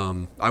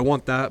I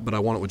want that, but I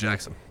want it with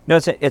Jackson. No,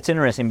 it's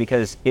interesting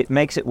because it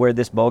makes it where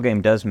this bowl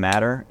game does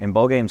matter. And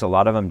bowl games, a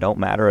lot of them don't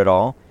matter at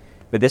all.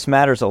 But this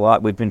matters a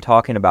lot. We've been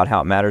talking about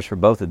how it matters for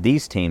both of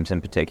these teams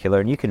in particular.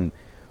 And you can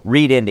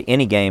read into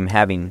any game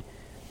having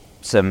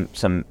some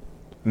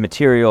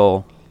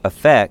material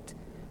effect.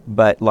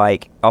 But,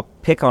 like, I'll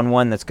pick on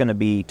one that's going to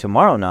be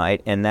tomorrow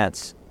night, and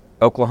that's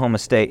Oklahoma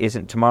State.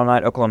 Isn't tomorrow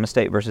night Oklahoma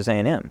State versus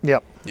A&M?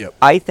 Yep.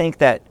 I think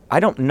that I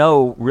don't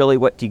know really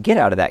what you get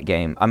out of that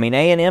game. I mean,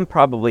 A&M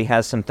probably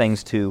has some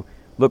things to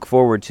look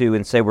forward to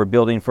and say we're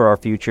building for our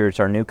future.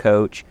 It's our new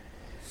coach,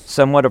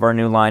 somewhat of our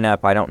new lineup.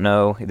 I don't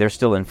know. They're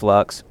still in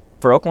flux.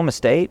 For Oklahoma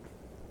State,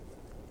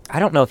 I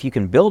don't know if you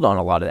can build on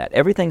a lot of that.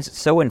 Everything's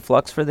so in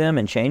flux for them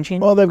and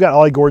changing. Well, they've got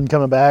Ollie Gordon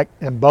coming back,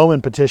 and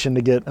Bowman petitioned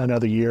to get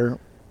another year.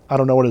 I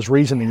don't know what his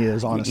reasoning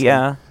is, honestly.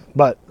 Yeah.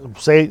 But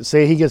say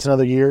he gets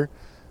another year.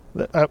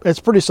 It's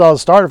a pretty solid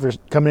start if you're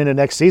coming into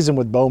next season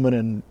with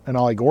Bowman and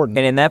Ollie Gordon.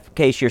 And in that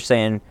case, you're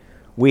saying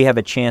we have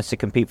a chance to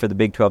compete for the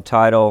Big 12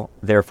 title,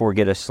 therefore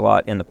get a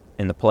slot in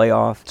the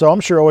playoff. So I'm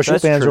sure OSU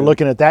fans are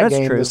looking at that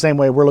game the same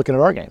way we're looking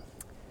at our game.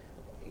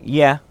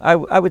 Yeah, I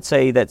would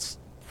say that's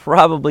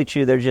probably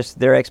true.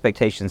 Their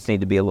expectations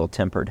need to be a little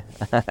tempered.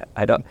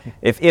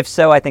 If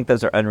so, I think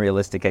those are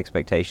unrealistic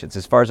expectations.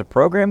 As far as a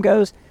program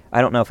goes,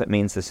 I don't know if it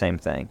means the same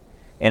thing.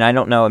 And I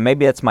don't know, and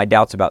maybe that's my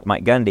doubts about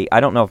Mike Gundy. I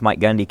don't know if Mike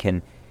Gundy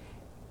can.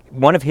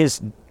 One of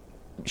his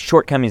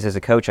shortcomings as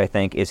a coach, I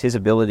think, is his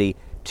ability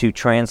to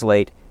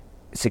translate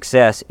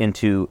success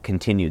into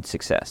continued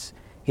success.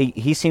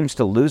 He seems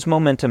to lose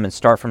momentum and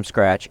start from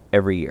scratch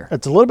every year.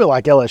 It's a little bit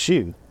like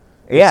LSU,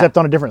 except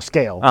on a different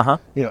scale.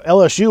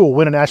 LSU will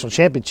win a national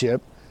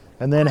championship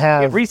and then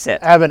have a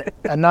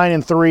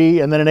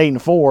 9-3 and then an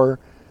 8-4,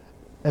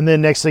 and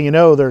then next thing you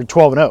know, they're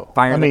 12-0.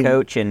 Firing the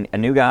coach and a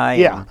new guy.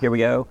 Yeah, and here we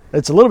go.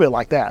 It's a little bit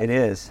like that. It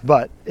is,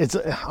 but it's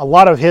a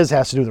lot of his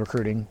has to do with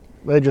recruiting.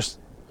 They just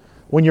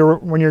when you're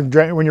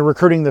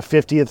recruiting the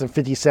 50th or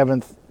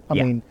 57th. I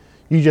mean,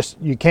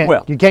 you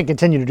can't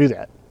continue to do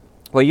that.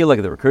 Well, you look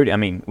at the recruiting. I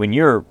mean, when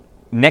you're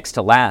next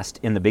to last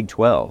in the Big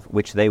 12,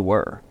 which they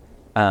were,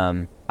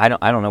 I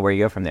don't know where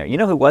you go from there. You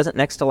know who wasn't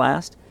next to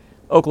last?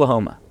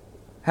 Oklahoma.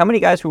 How many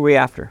guys were we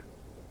after?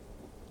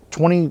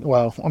 20.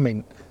 Well, I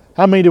mean,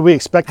 how many did we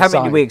expect to sign? How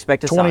many did we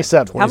expect to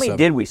 27. sign? 27. How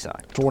many did we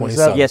sign?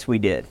 27. Yes, we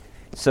did.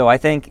 So I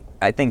think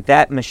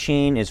that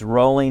machine is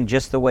rolling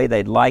just the way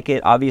they'd like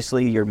it.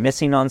 Obviously, you're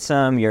missing on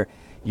some. You're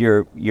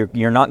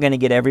not going to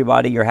get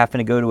everybody. You're having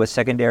to go to a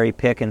secondary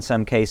pick in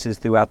some cases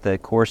throughout the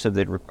course of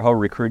the whole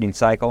recruiting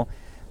cycle.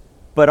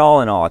 But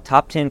all in all, a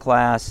top 10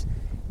 class,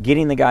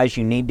 getting the guys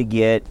you need to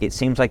get. It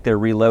seems like they're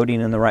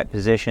reloading in the right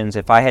positions.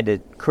 If I had to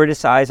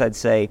criticize, I'd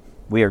say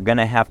we are going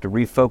to have to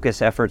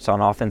refocus efforts on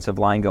offensive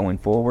line going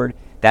forward.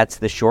 That's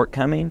the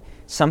shortcoming.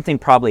 Something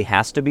probably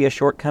has to be a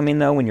shortcoming,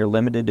 though, when you're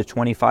limited to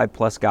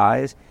 25-plus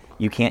guys.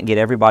 You can't get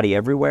everybody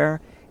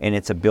everywhere, and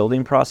it's a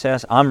building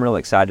process. I'm real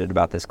excited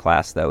about this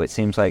class, though. It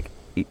seems like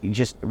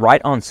just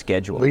right on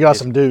schedule. We got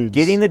some dudes.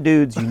 Getting the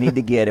dudes you need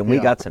to get, and we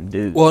got some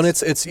dudes. Well, and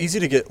it's easy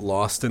to get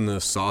lost in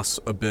the sauce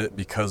a bit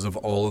because of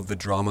all of the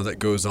drama that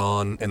goes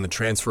on and the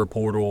transfer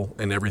portal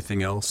and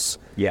everything else.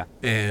 Yeah.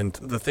 And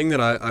the thing that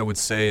I would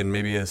say, and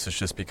maybe this is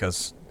just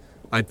because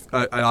I'd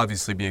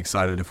obviously be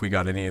excited if we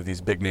got any of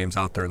these big names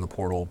out there in the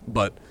portal,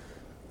 but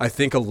I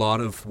think a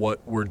lot of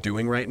what we're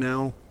doing right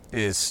now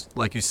is,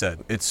 like you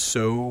said, it's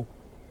so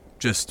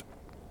just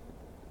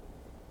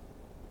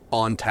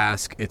on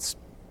task. It's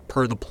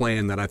per the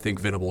plan that I think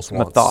Venables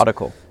wants.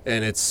 Methodical.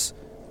 And it's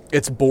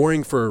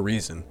boring for a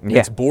reason. Yeah.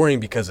 It's boring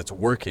because it's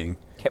working.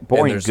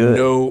 Boring and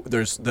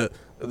good.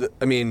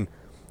 I mean,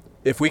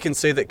 if we can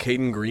say that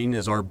Caden Green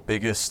is our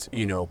biggest,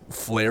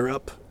 flare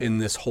up in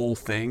this whole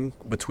thing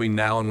between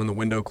now and when the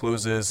window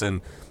closes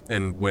and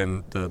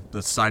when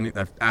the signing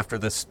after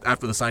the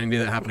signing day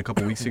that happened a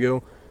couple weeks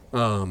ago,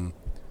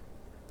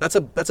 that's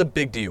a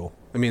big deal.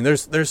 I mean,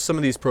 there's some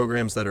of these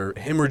programs that are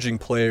hemorrhaging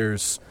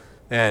players,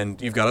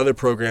 and you've got other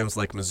programs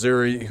like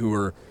Missouri who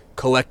are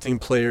collecting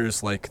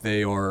players like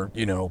they are,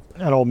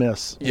 At Ole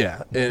Miss.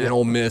 Yeah, and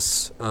Ole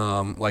Miss,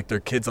 like their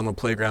kids on the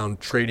playground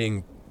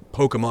trading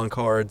Pokemon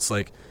cards.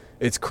 Like,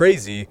 it's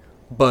crazy.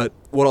 But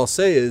what I'll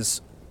say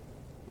is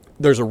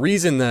there's a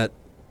reason that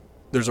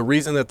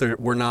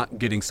we're not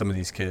getting some of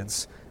these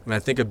kids, and I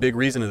think a big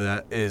reason of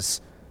that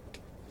is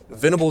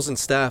Venables and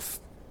staff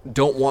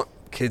don't want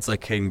kids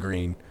like Caden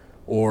Green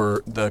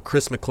or the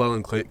Chris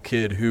McClellan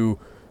kid who,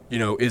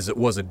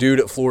 was a dude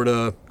at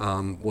Florida,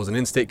 was an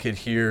in-state kid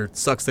here.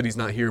 Sucks that he's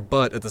not here,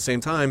 but at the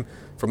same time,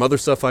 from other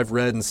stuff I've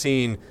read and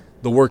seen,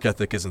 the work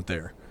ethic isn't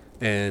there.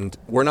 And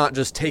we're not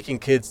just taking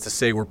kids to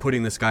say we're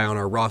putting this guy on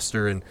our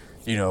roster and,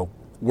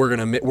 we're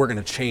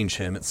gonna change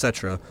him,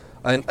 etc.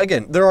 And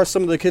again, there are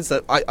some of the kids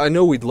that I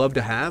know we'd love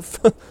to have,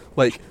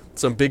 like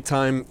some big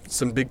time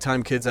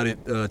kids out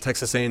at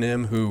Texas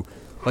A&M who,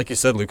 like you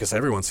said, Lucas,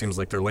 everyone seems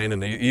like they're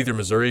landing either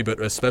Missouri,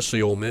 but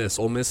especially Ole Miss.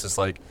 Ole Miss is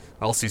like,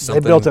 I'll see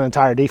something. They built an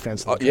entire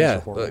defense. But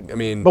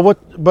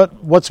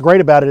what's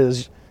great about it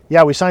is,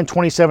 we signed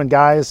 27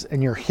 guys,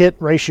 and your hit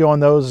ratio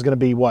on those is going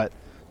to be what,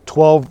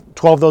 12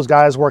 of those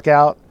guys work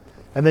out,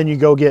 and then you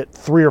go get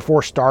 3 or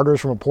 4 starters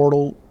from a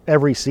portal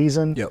every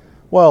season. Yep.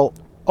 Well,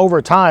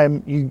 over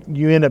time,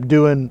 you end up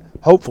doing,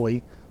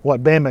 hopefully,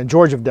 what Bama and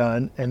Georgia have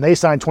done, and they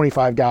sign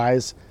 25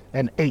 guys,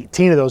 and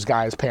 18 of those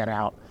guys pan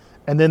out.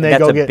 And then they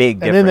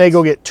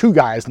go get 2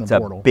 guys in the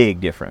portal. It's a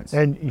big difference.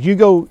 And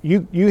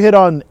you hit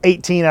on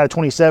 18 out of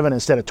 27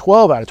 instead of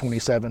 12 out of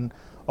 27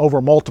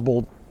 over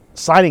multiple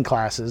signing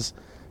classes,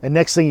 and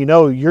next thing you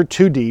know, your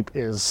 2 deep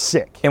is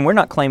sick. And we're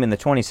not claiming the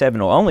 27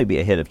 will only be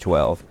a hit of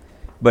 12,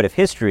 but if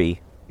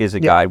history is a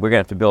guide, we're going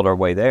to have to build our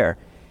way there.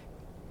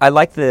 I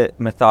like the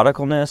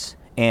methodicalness,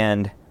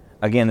 and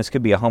again, this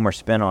could be a homer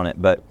spin on it,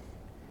 but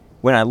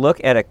when I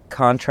look at a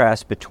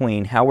contrast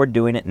between how we're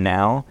doing it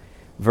now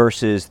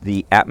versus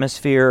the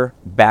atmosphere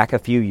back a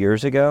few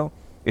years ago,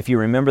 if you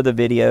remember the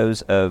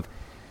videos of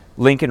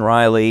Lincoln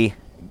Riley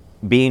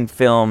being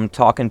filmed,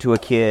 talking to a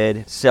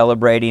kid,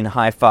 celebrating,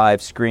 high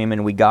five,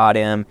 screaming, we got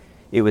him.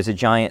 It was a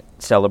giant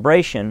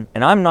celebration,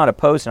 and I'm not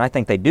opposed, and I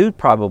think they do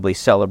probably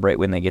celebrate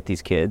when they get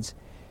these kids,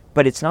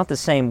 but it's not the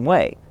same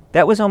way.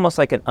 That was almost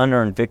like an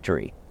unearned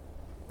victory.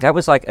 That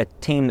was like a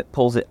team that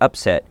pulls it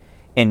upset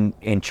and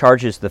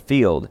charges the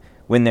field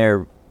when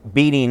they're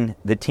beating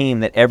the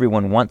team that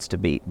everyone wants to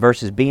beat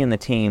versus being the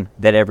team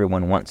that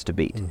everyone wants to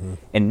beat. Mm-hmm.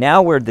 And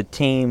now we're the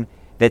team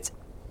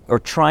or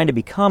trying to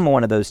become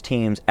one of those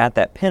teams at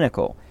that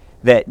pinnacle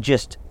that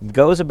just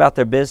goes about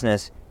their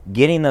business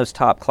getting those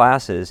top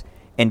classes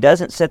and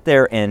doesn't sit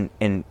there and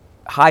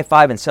high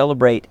five and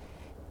celebrate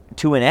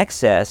to an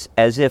excess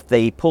as if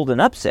they pulled an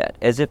upset,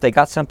 as if they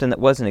got something that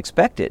wasn't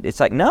expected. It's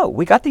like, no,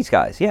 we got these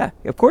guys. Yeah,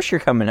 of course you're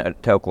coming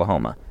to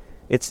Oklahoma.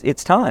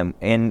 It's time,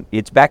 and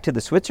it's back to the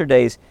Switzer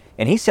days,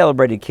 and he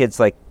celebrated kids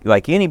like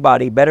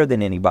anybody, better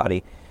than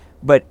anybody.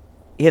 But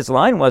his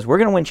line was, we're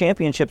going to win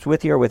championships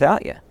with you or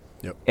without you.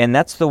 Yep. And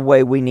that's the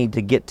way we need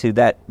to get to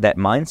that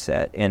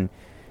mindset. And,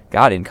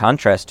 God, in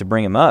contrast to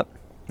bring him up,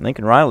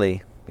 Lincoln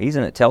Riley, he's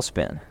in a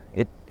tailspin.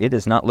 It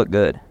does not look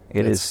good.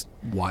 It's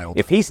wild.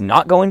 If he's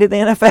not going to the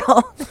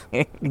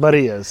NFL, but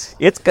he is.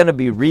 It's going to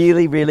be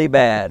really, really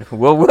bad.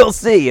 Well, we'll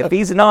see. If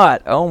he's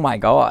not, oh my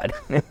God.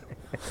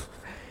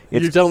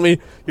 You're telling me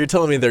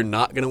they're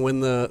not going to win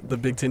the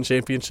Big Ten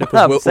championship?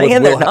 I'm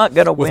saying they're not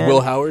going to win with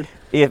Will Howard.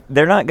 If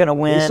they're not going to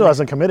win, he still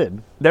hasn't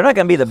committed. They're not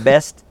going to be the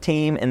best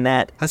team in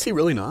that. Has he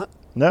really not?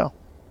 No.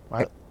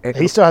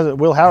 He still hasn't.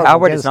 Will Howard.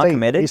 Howard is not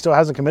committed. He still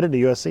hasn't committed to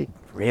USC.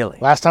 Really?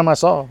 Last time I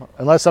saw,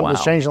 unless something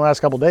has changed in the last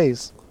couple of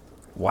days.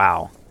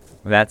 Wow.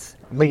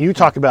 You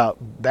talk about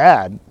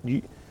bad.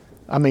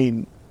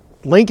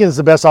 Lincoln's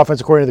the best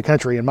offensive coordinator in the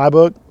country in my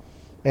book,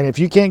 and if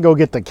you can't go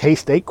get the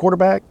K-State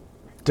quarterback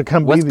to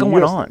come be the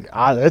going on?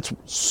 That's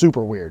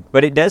super weird.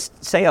 But it does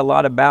say a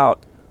lot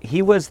about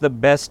he was the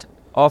best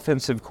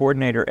offensive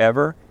coordinator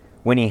ever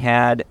when he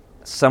had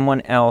someone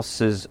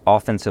else's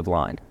offensive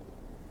line.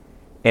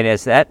 And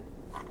as that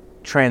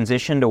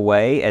transitioned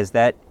away, as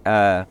that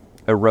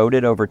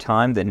eroded over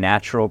time, the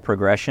natural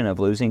progression of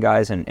losing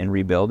guys and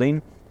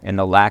rebuilding and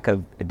the lack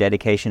of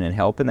dedication and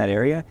help in that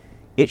area,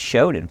 it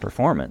showed in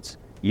performance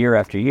year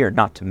after year,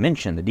 not to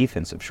mention the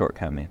defensive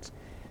shortcomings.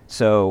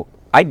 So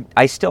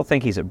I still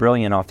think he's a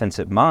brilliant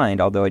offensive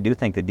mind, although I do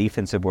think the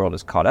defensive world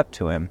has caught up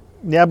to him.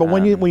 Yeah, but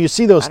when you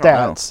see those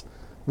stats,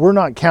 we're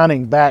not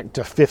counting back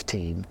to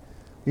 15.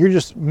 You're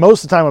just,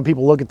 most of the time when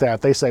people look at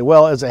that, they say,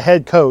 well, as a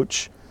head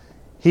coach,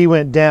 he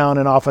went down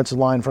in offensive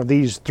line for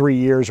these 3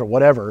 years or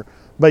whatever.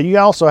 But you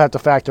also have to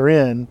factor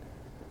in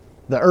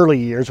the early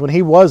years when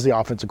he was the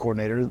offensive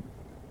coordinator.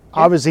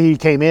 Obviously, he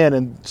came in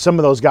and some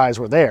of those guys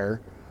were there,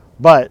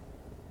 but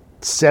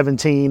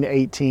 17,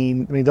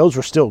 18, those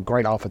were still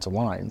great offensive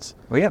lines.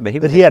 Well, yeah, but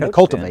he had to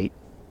cultivate.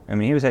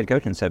 He was head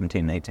coach in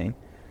 17 and 18.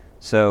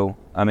 So,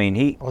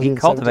 he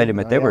cultivated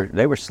them, but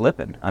they were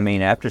slipping.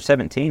 After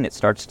 17, it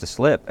starts to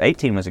slip.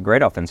 18 was a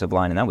great offensive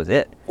line, and that was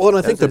it. Well, and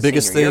I think the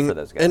biggest thing,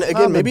 and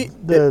again,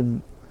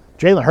 the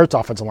Jalen Hurts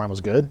offensive line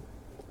was good.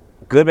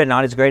 Good, but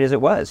not as great as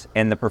it was,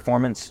 and the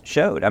performance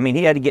showed.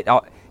 He had to get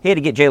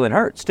Jalen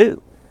Hurts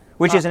too,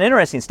 which is an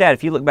interesting stat.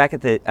 If you look back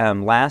at the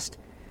last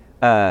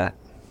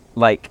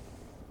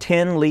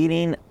 10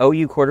 leading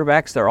OU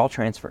quarterbacks, they're all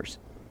transfers.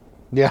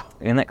 Yeah.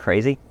 Isn't that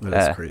crazy?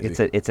 That is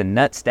crazy. It's a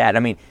nut stat. I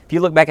mean, if you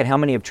look back at how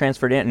many have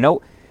transferred in,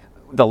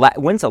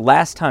 when's the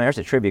last time, there's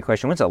a trivia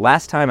question, when's the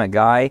last time a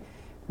guy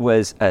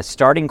was a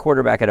starting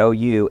quarterback at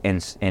OU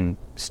and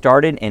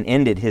started and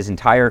ended his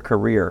entire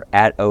career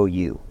at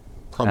OU?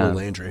 Probably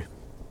Landry.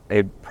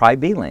 It'd probably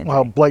be Landry.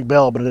 Well, Blake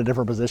Bell, but in a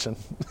different position.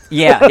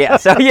 Yeah.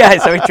 So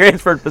he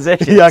transferred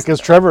positions. Yeah, because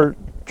Trevor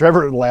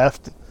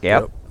left.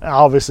 Yep.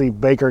 Obviously,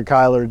 Baker,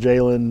 Kyler,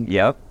 Jalen.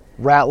 Yep.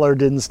 Rattler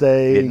didn't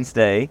stay.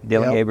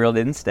 Dylan Gabriel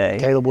didn't stay.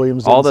 Caleb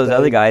Williams all those stay.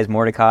 other guys,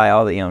 Mordecai,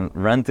 all the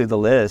run through the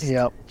list.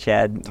 Yep.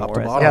 Chad Top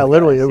Morris. to bottom. Yeah,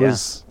 literally, it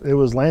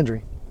was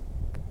Landry.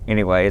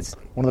 Anyway, it's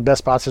one of the best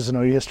sponsors in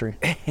OU history.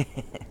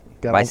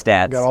 By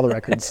stats. Got all the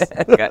records.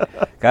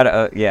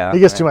 Yeah. He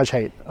gets too much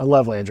hate. I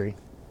love Landry.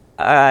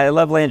 I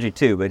love Landry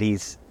too, but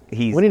he's.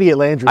 We need to get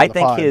Landry. I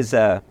think his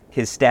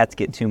stats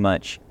get too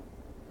much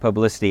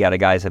publicity out of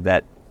guys of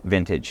that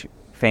vintage.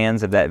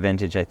 Fans of that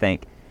vintage, I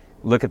think,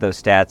 look at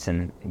those stats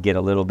and get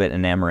a little bit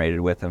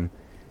enamored with them.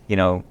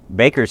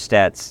 Baker's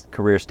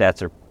career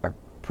stats are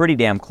pretty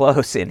damn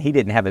close, and he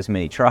didn't have as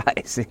many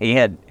tries. He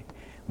had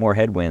more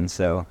headwinds,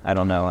 so I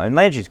don't know. And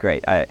Landry's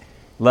great. I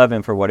love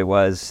him for what he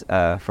was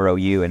for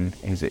OU, and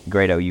he's a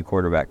great OU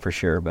quarterback for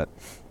sure. But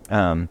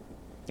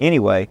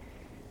anyway,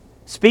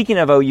 speaking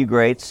of OU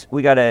greats,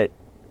 we got to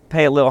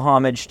pay a little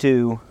homage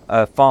to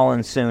a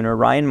fallen Sooner,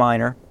 Ryan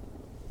Miner,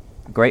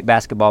 great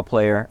basketball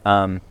player.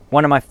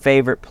 One of my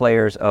favorite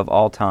players of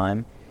all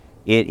time.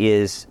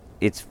 It's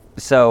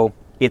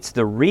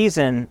the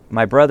reason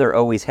my brother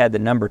always had the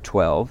number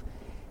 12,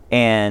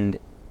 and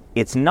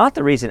it's not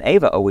the reason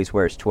Ava always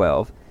wears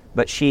 12,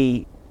 but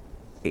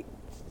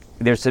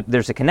there's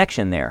a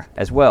connection there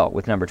as well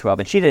with number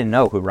 12, and she didn't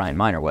know who Ryan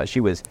Miner was. She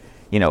was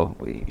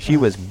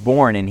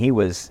born and he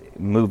was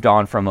moved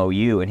on from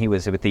OU, and he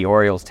was with the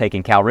Orioles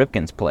taking Cal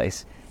Ripken's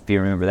place, if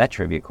you remember that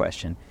trivia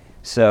question.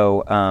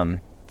 So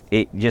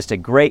just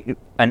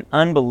an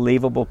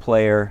unbelievable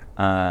player,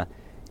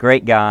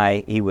 great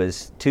guy. He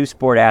was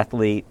two-sport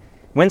athlete.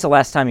 When's the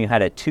last time you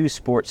had a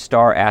two-sport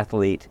star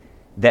athlete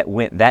that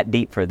went that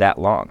deep for that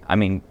long? I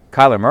mean,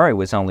 Kyler Murray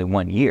was only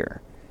 1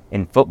 year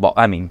in football.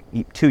 I mean,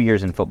 2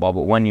 years in football,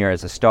 but 1 year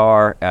as a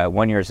star,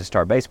 1 year as a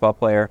star baseball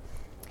player.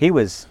 He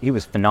was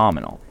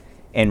phenomenal.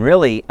 And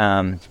really,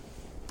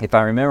 if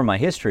I remember my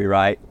history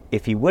right,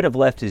 if he would have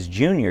left his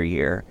junior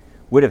year,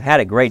 would have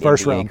had a great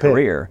NBA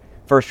career.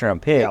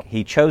 First-round pick. Yep.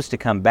 He chose to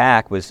come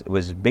back, was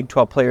Big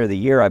 12 Player of the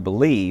Year, I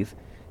believe,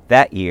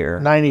 that year.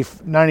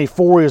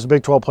 94, he was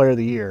Big 12 Player of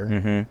the Year.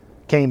 Mm-hmm.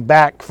 Came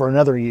back for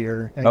another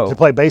year to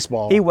play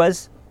baseball. He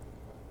was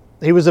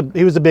a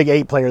Big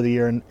 8 Player of the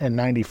Year in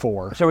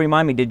 94. So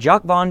remind me, did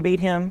Jock Vaughn beat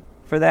him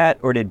for that,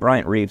 or did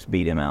Bryant Reeves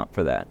beat him out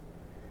for that?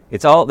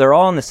 They're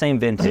all in the same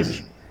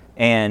vintage.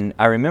 And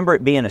I remember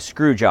it being a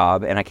screw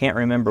job, and I can't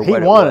remember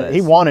what it was.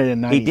 He won it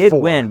in 94. He did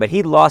win, but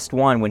he lost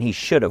one when he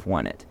should have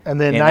won it. And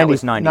then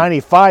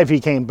 95, he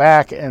came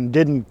back and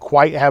didn't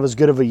quite have as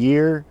good of a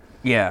year.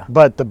 Yeah.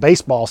 But the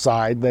baseball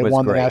side, they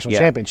won the national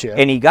championship.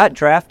 And he got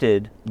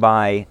drafted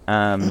by,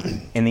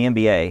 in the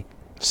NBA,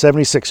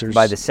 76ers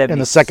by the in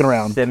the second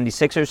round.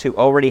 76ers, who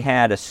already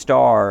had a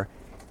star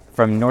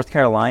from North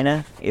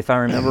Carolina, if I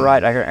remember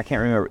right. I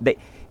can't remember.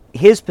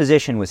 His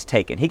position was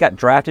taken. He got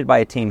drafted by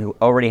a team who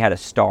already had a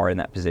star in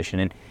that position.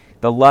 And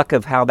the luck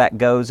of how that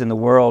goes in the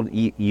world,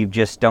 you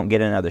just don't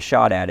get another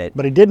shot at it.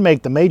 But he did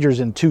make the majors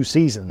in 2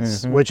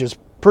 seasons, which is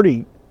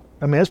pretty,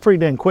 that's pretty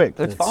damn quick.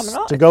 It's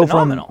phenomenal. To go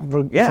from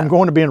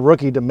going to being a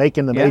rookie to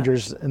making the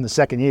majors in the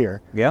second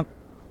year. Yep.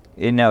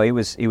 He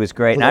was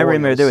great. And I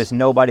remember there was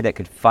nobody that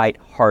could fight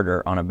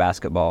harder on a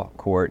basketball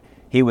court.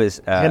 He was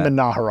him and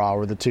Nahara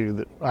were the two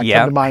that come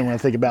to mind when I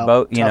think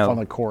about tough on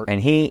the court.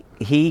 And he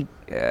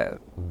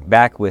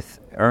back with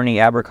Ernie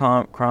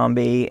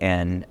Abercrombie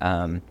and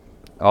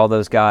all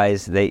those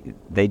guys,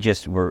 they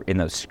just were in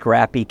those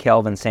scrappy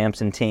Kelvin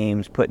Sampson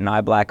teams, putting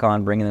eye black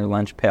on, bringing their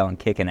lunch pail, and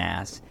kicking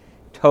ass.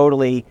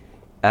 Totally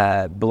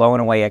blowing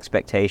away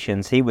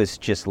expectations. He was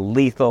just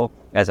lethal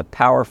as a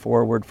power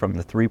forward from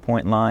the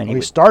three-point line.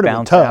 He started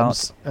with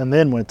Tubbs and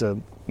then went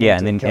to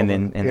then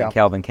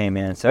Kelvin came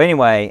in. So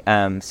anyway,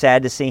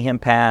 sad to see him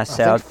pass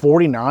I out. Think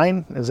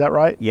 49, is that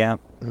right? Yeah.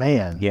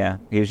 Man. Yeah,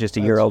 he was just a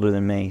year older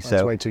than me.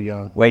 That's way too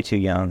young. Way too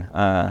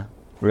young.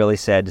 Really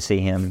sad to see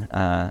him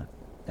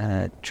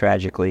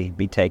tragically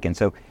be taken.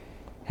 So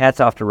hats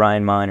off to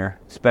Ryan Miner,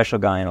 special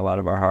guy in a lot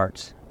of our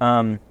hearts.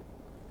 Well,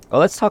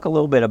 let's talk a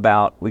little bit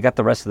about, we got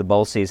the rest of the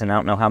bowl season. I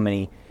don't know how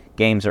many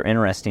games are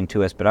interesting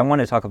to us, but I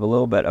want to talk a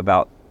little bit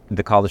about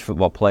the college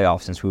football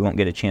playoff, since we won't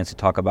get a chance to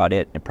talk about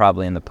it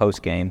probably in the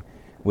post game,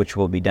 which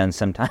will be done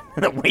sometime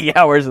in the wee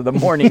hours of the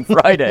morning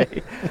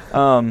Friday.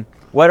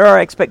 What are our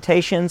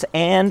expectations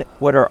and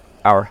what are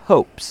our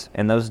hopes?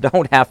 And those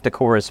don't have to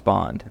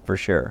correspond for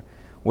sure.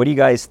 What do you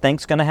guys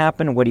think's going to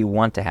happen? What do you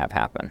want to have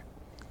happen?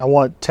 I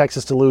want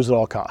Texas to lose at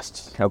all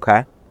costs.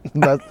 Okay.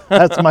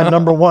 That's my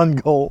number one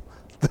goal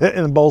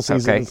in the bowl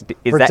season.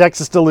 Okay.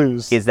 Texas to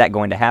lose. Is that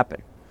going to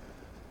happen?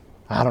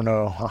 I don't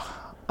know.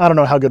 I don't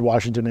know how good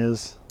Washington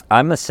is.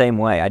 I'm the same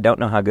way. I don't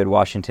know how good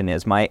Washington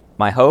is. My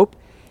hope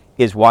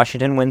is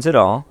Washington wins it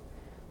all.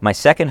 My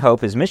second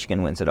hope is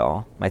Michigan wins it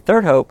all. My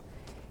third hope,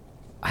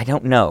 I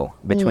don't know.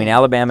 Between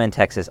Alabama and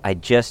Texas, I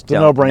just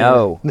don't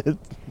know.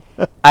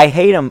 I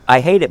hate them.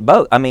 I hate it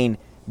both. I mean,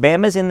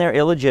 Bama's in there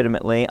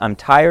illegitimately. I'm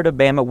tired of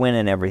Bama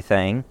winning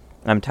everything.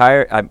 I'm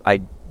tired.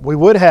 We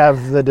would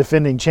have the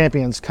defending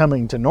champions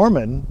coming to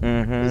Norman.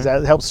 Mm-hmm. Does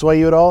that help sway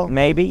you at all?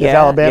 Maybe, if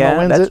Alabama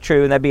wins that's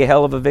true. And that'd be a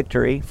hell of a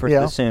victory for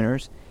the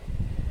Sooners.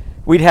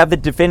 We'd have the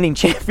defending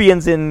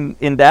champions in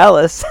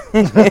Dallas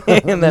in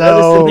that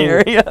other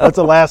scenario. That's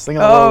the last thing.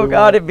 Oh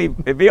God, it'd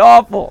be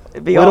awful.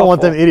 It'd be awful. We don't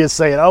want them idiots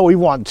saying, "Oh, we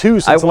won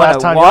 2 since the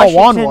last time y'all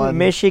won one."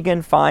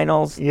 Michigan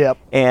finals. Yep.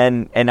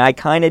 And I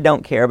kind of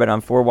don't care, but I'm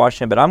for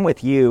Washington. But I'm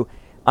with you.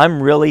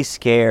 I'm really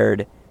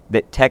scared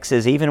that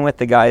Texas, even with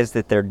the guys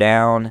that they're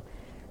down,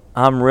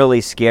 I'm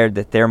really scared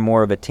that they're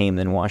more of a team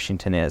than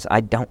Washington is.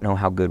 I don't know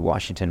how good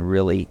Washington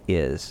really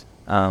is.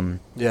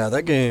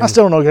 That game. I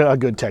still don't know how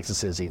good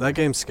Texas is either. That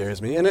game scares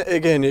me. And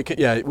again, we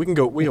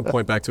can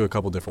point back to a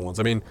couple different ones.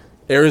 I mean,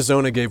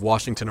 Arizona gave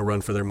Washington a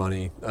run for their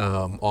money,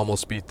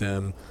 almost beat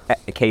them.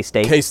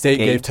 K-State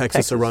gave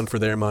Texas a run for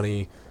their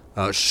money,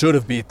 should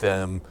have beat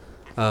them.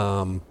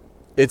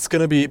 It's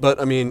going to be, but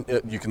I mean,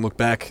 you can look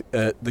back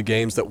at the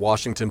games that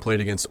Washington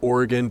played against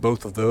Oregon.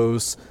 Both of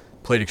those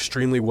played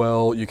extremely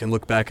well. You can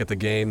look back at the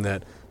game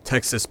that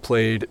Texas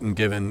played and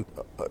given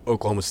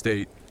Oklahoma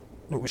State.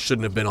 We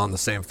shouldn't have been on the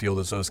same field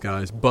as those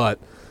guys, but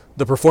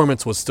the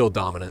performance was still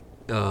dominant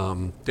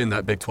in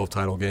that Big 12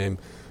 title game.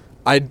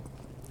 The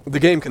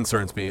game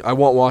concerns me. I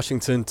want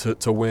Washington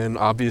to win,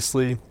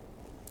 obviously.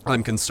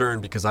 I'm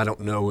concerned because I don't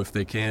know if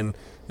they can.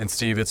 And,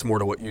 Steve, it's more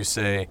to what you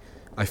say.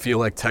 I feel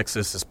like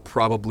Texas is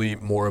probably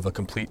more of a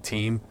complete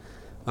team.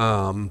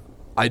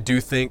 I do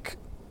think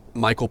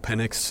Michael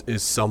Penix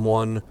is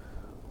someone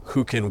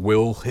who can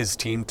will his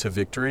team to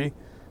victory.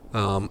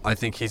 I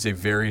think he's a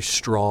very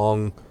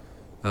strong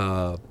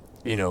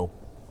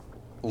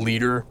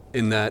leader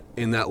in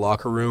that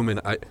locker room,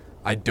 and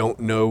I don't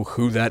know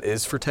who that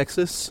is for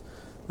Texas.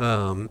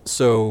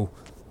 So,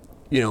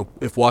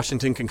 if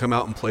Washington can come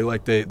out and play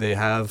like they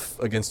have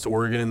against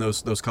Oregon in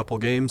those couple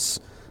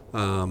games,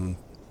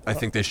 I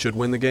think they should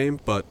win the game,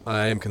 but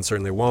I am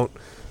concerned they won't.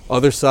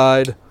 Other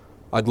side,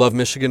 I'd love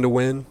Michigan to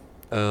win.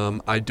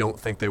 I don't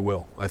think they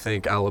will. I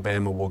think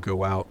Alabama will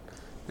go out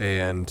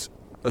and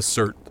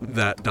assert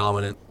that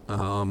dominant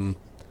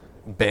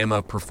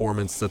Bama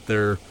performance that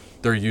they're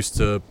used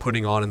to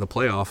putting on in the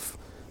playoff,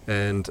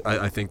 and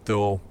I think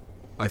they'll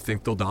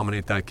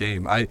dominate that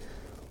game.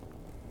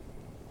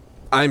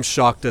 I'm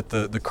shocked at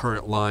the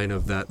current line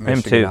of that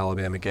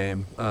Michigan-Alabama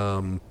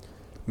game.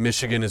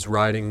 Michigan is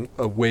riding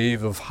a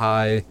wave of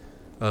high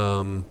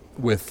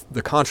with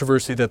the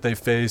controversy that they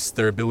face,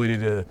 their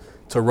ability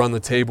to run the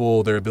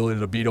table, their ability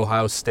to beat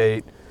Ohio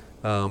State,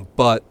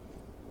 but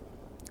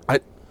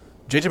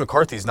J.J.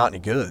 McCarthy's not any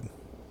good.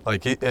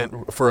 Like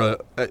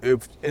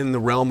in the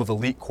realm of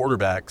elite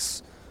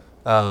quarterbacks,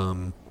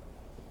 I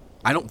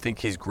don't think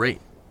he's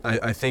great.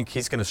 I think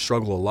he's going to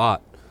struggle a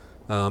lot.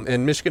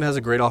 And Michigan has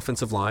a great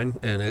offensive line,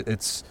 and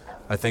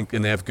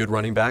and they have good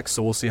running backs.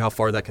 So we'll see how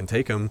far that can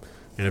take them.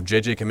 And if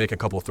JJ can make a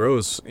couple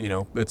throws,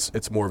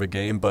 it's more of a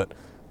game. But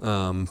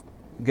going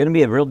to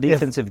be a real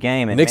defensive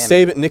game. And Nick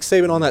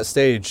Saban on that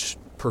stage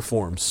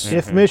performs.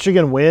 If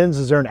Michigan wins,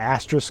 is there an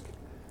asterisk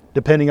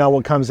depending on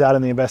what comes out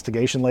in the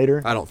investigation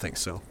later? I don't think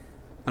so.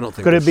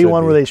 Could it be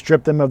one where they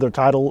strip them of their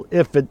title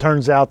if it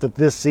turns out that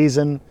this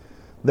season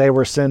they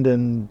were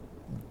sending,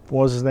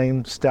 what was his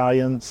name,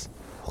 Stallions?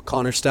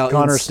 Connor Stallions.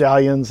 Connor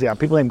Stallions. Yeah,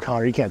 people name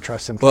Connor. You can't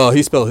trust him. Well,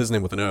 he spelled his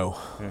name with an O.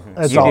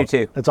 Mm-hmm. You do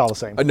too. It's all the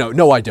same.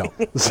 No, I don't.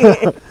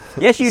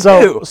 Yes, you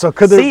do. So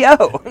could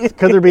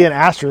there be an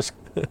asterisk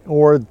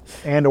or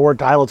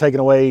title taken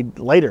away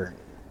later?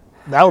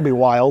 That would be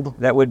wild.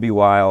 That would be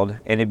wild,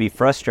 and it'd be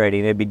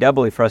frustrating. It'd be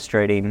doubly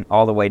frustrating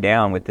all the way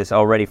down with this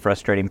already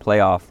frustrating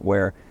playoff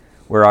where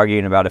we're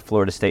arguing about if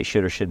Florida State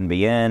should or shouldn't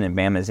be in, and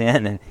Bama's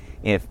in, and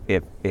if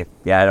I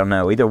don't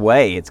know. Either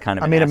way, it's kind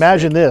of.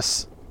 Imagine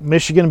this: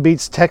 Michigan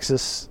beats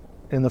Texas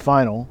in the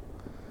final,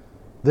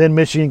 then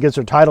Michigan gets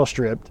their title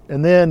stripped,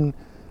 and then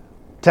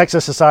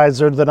Texas decides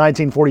they're the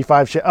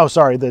 1945.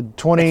 The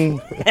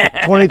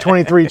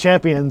 2023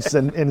 champions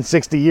in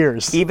 60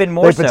 years. Even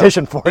more they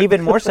petition for it.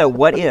 Even more so.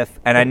 What if?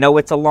 And I know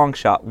it's a long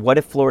shot. What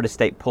if Florida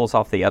State pulls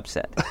off the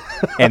upset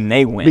and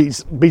they win?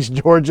 beats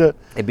Georgia.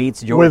 It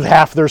beats Georgia with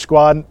half their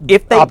squad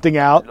opting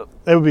out.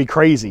 It would be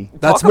crazy.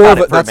 That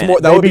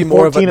would be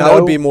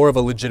more of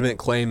a legitimate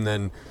claim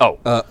than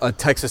a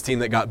Texas team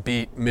that got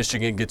beat.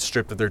 Michigan gets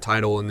stripped of their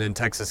title, and then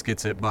Texas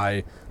gets it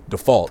by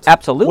default.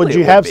 Absolutely. Would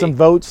you have some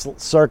votes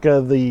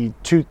circa the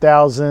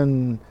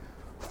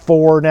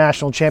 2004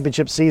 national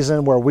championship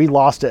season where we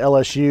lost to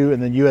LSU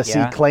and then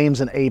USC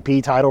claims an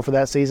AP title for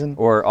that season?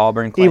 Or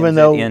Auburn claims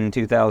it in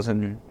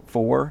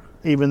 2004?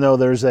 Even though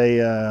there's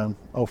a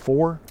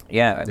 04?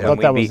 Yeah,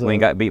 we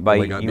got beat by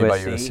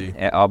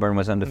USC. Auburn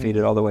was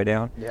undefeated all the way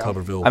down. Yeah.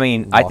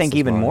 Tuberville. I think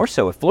even more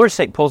so, if Florida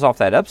State pulls off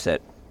that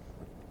upset,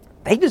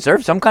 they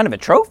deserve some kind of a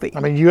trophy.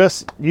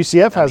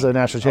 UCF has a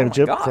national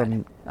championship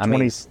from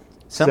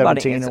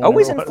Somebody, 17 it's or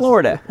always whatever in it was.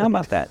 Florida. How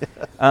about that?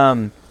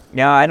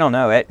 Yeah, I don't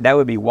know. That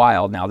would be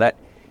wild. Now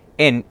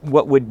and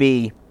what would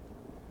be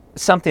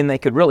something they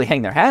could really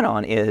hang their hat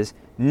on is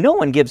no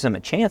one gives them a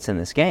chance in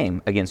this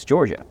game against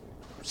Georgia.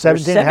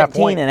 17 and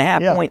a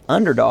half point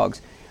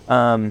underdogs.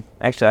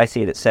 Actually, I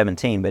see it at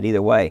 17, but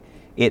either way,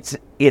 it's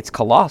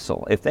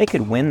colossal. If they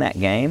could win that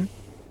game,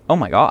 oh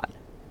my God,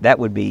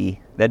 that'd be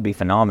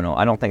phenomenal.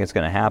 I don't think it's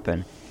going to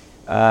happen.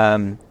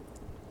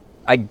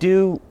 I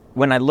do,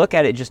 when I look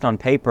at it just on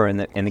paper in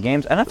the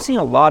games, and I've seen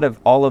a lot of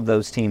all of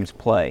those teams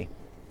play,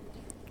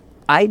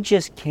 I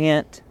just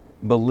can't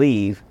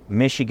believe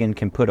Michigan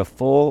can put a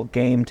full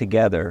game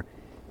together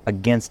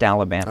against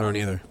Alabama. I don't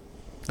either.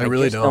 I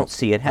really don't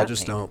see it happening. I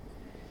just don't.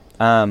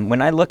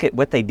 When I look at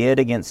what they did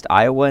against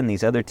Iowa and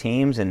these other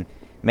teams, and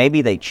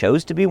maybe they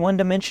chose to be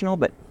one-dimensional,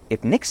 but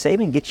if Nick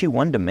Saban gets you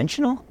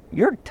one-dimensional,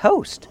 you're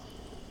toast.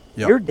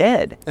 Yep. You're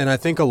dead. And I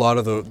think a lot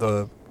of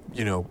the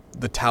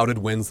touted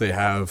wins they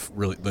have,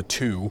 really the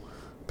two,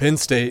 Penn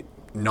State,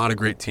 not a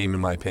great team in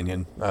my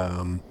opinion.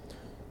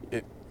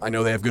 I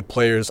know they have good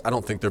players. I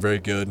don't think they're very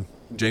good.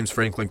 James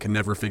Franklin can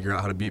never figure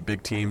out how to beat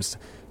big teams.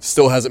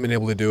 Still hasn't been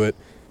able to do it.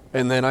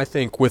 And then I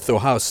think with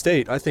Ohio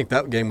State, I think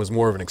that game was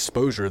more of an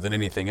exposure than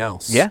anything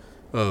else. Yeah,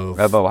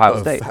 of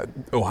Ohio State.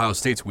 Ohio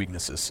State's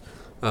weaknesses.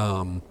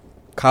 Kyle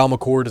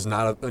McCord is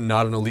not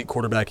an elite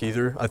quarterback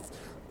either.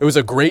 It was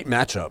a great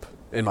matchup,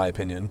 in my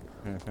opinion.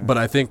 Mm-hmm. But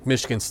I think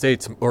Michigan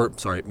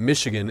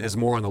is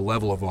more on the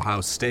level of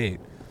Ohio State.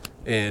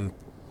 And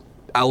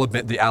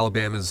the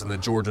Alabamas and the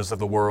Georgias of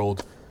the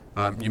world,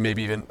 you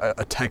maybe even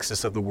a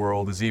Texas of the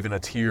world is even a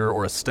tier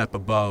or a step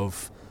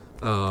above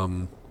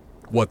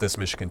what this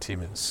Michigan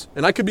team is.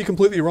 And I could be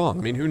completely wrong.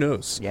 I mean, who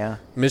knows? Yeah.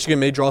 Michigan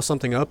may draw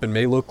something up and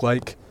may look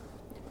like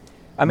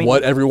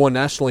what everyone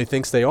nationally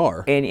thinks they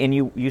are. And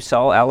you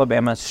saw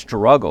Alabama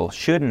struggle,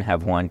 shouldn't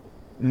have won,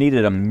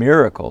 needed a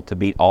miracle to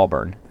beat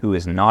Auburn, who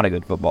is not a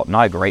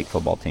great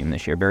football team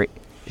this year, very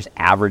just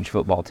average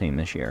football team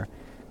this year.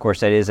 Of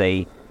course, that is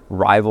a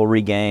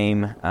rivalry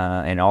game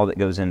and all that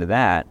goes into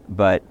that.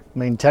 But I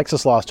mean,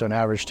 Texas lost to an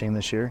average team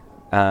this year.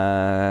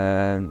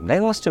 They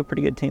lost to a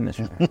pretty good team this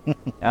year.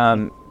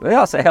 They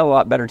lost a hell of a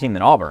lot better team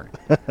than Auburn.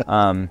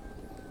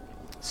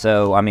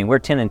 So, I mean, we're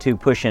 10-2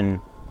 pushing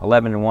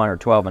 11-1 or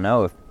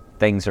 12-0 if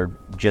things are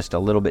just a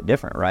little bit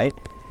different, right?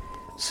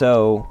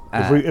 So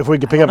if we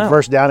could pick up a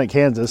first down at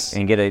Kansas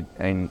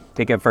and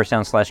pick up first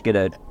down / get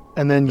a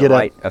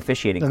right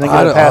officiating, and then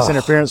get a pass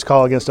interference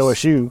call against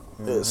OSU.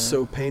 It's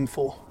so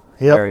painful.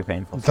 Yep. Very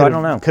painful. So I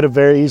don't know. Could have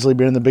very easily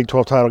been in the Big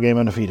 12 title game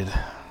undefeated.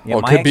 Yeah,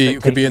 well,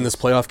 it could be in this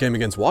playoff game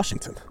against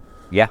Washington.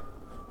 Yeah,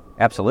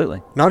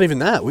 absolutely. Not even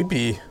that. We'd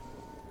be.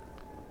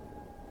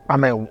 I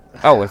mean,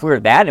 if we were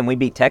that and we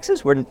beat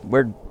Texas, we're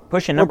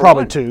pushing number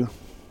probably one. 2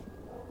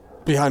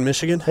 behind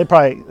Michigan. They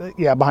probably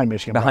behind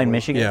Michigan. Behind probably.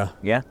 Michigan.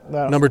 Yeah.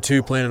 Number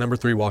 2 playing number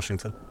 3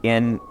 Washington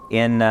in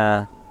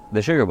the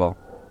Sugar Bowl.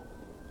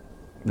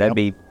 That'd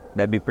be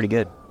pretty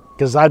good.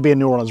 Because I'd be in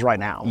New Orleans right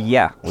now.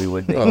 Yeah, we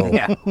would be. Oh.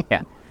 Yeah.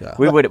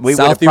 We would.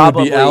 Southie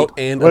probably would be out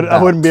and about.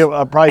 I wouldn't be.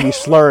 I'd probably be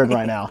slurring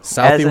right now.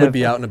 Southie would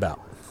be out and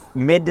about.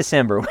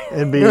 Mid-December.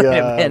 It'd be.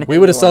 We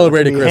would have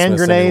celebrated Christmas. Hand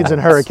grenades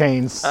and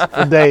hurricanes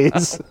for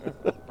days,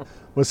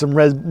 with some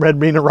red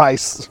bean and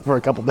rice for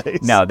a couple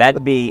days. No,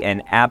 that'd be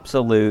an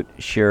absolute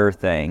sure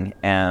thing.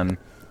 But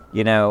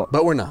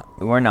we're not.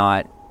 We're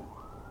not.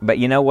 But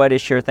you know what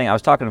is sure thing? I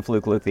was talking to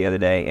Fluke Luke the other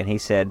day, and he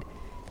said,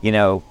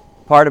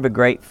 part of a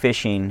great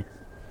fishing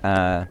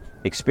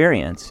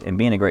experience and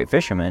being a great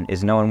fisherman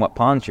is knowing what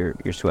ponds you're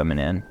swimming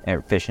in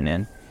or fishing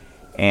in,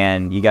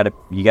 and you got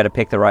to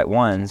pick the right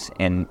ones.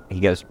 And he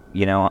goes,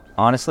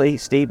 honestly,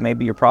 Steve,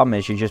 maybe your problem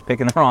is you're just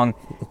picking the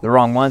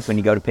wrong ones when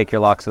you go to pick your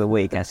locks of the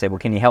week. And I said, well,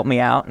 can you help me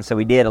out? And so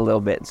we did a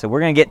little bit. So we're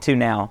going to get to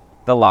now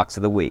the locks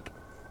of the week.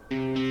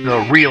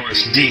 The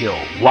realest deal,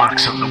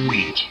 locks of the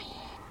week.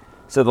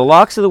 So the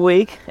locks of the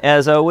week,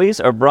 as always,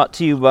 are brought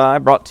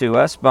to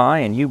us by,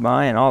 and you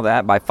by, and all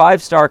that, by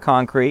 5 Star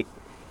Concrete.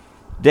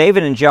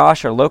 David and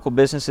Josh are local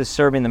businesses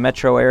serving the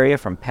metro area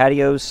from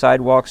patios,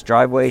 sidewalks,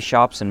 driveways,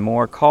 shops, and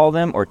more. Call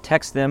them or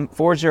text them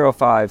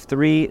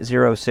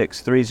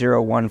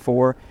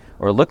 405-306-3014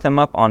 or look them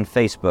up on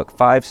Facebook,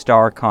 5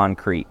 Star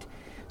Concrete.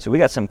 So we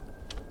got some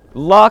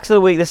locks of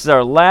the week. This is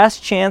our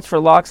last chance for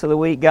locks of the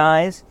week,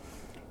 guys.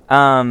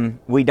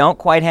 We don't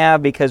quite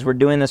have, because we're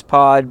doing this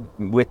pod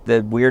with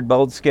the weird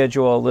bold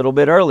schedule a little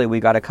bit early.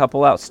 We got a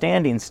couple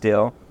outstanding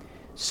still.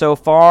 So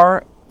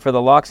far, for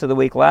the locks of the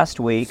week last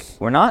week,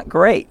 we're not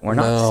great. We're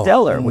not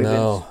stellar. We've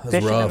been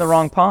fishing in the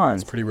wrong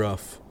ponds. It's pretty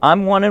rough.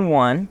 I'm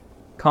 1-1.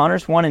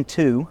 Connor's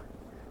 1-2.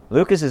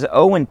 Lucas is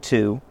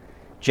 0-2.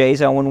 Jay's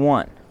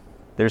 0-1.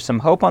 There's some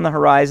hope on the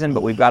horizon,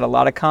 but we've got a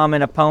lot of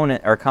common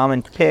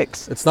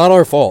picks. It's not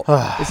our fault.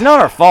 It's not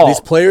our fault.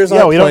 These players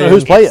aren't we don't know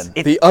who's playing.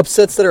 The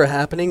upsets that are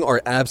happening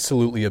are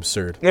absolutely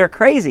absurd. They're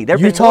crazy.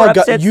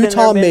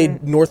 Utah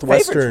made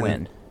Northwestern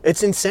win.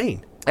 It's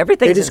insane.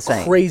 Everything's insane. It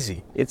is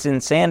Crazy. It's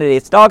insanity.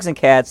 It's dogs and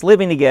cats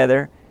living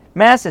together.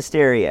 Mass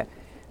hysteria.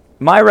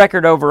 My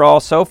record overall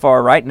so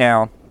far right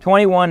now,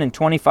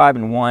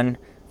 21-25-1,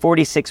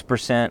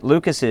 46%.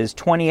 Lucas is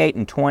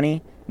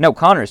 28-20. No,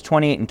 Connor is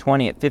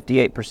 28-20 at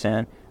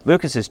 58%.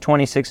 Lucas is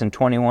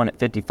 26-21 at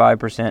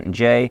 55%, and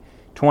Jay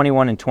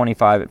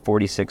 21-25 at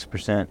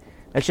 46%.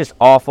 That's just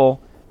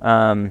awful.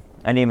 I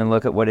didn't even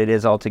look at what it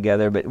is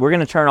altogether, but we're going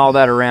to turn all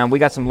that around. We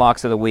got some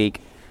locks of the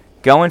week.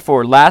 Going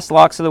forward, last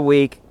locks of the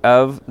week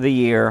of the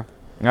year.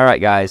 All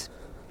right, guys,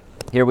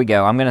 here we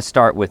go. I'm going to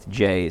start with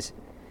Jay's.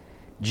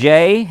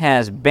 Jay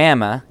has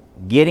Bama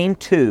getting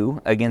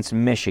 2 against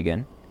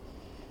Michigan.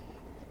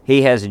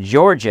 He has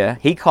Georgia.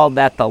 He called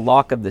that the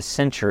lock of the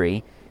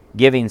century,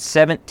 giving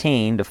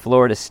 17 to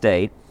Florida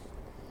State.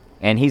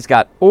 And he's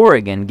got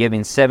Oregon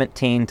giving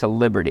 17 to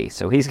Liberty.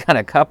 So he's got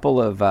a couple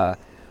of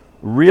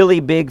really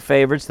big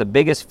favorites, the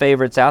biggest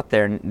favorites out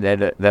there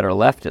that are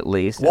left at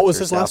least. What was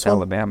his last one?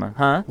 Alabama.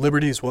 Huh?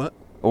 Liberty's what?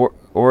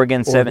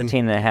 Oregon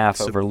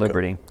 17.5 over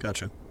Liberty.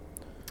 Gotcha.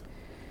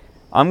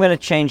 I'm going to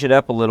change it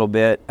up a little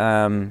bit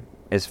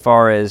as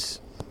far as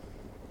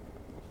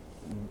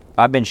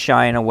I've been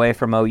shying away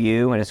from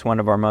OU, and it's one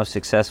of our most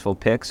successful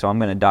picks, so I'm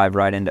going to dive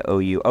right into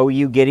OU.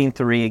 OU getting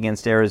 3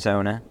 against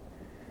Arizona.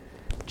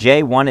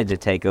 Jay wanted to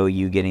take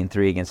OU getting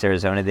 3 against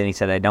Arizona. Then he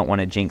said, I don't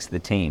want to jinx the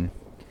team.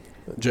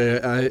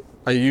 Jay,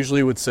 I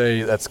usually would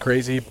say that's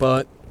crazy,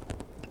 but...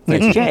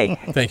 It's Jay.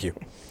 Thank you.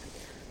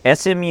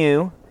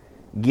 SMU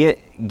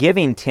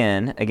giving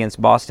 10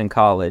 against Boston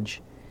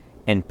College.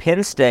 And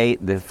Penn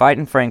State, the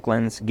Fighting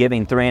Franklins,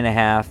 giving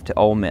 3.5 to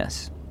Ole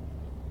Miss.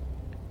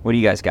 What do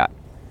you guys got?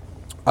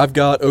 I've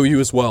got OU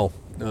as well,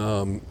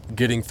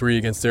 getting 3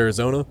 against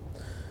Arizona.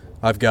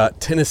 I've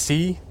got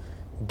Tennessee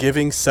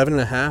giving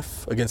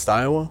 7.5 against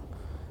Iowa.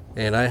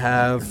 And I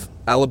have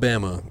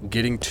Alabama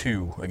getting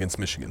 2 against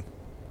Michigan.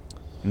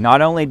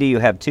 Not only do you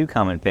have 2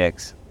 common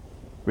picks,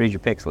 read your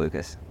picks,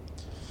 Lucas.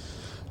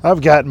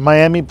 I've got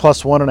Miami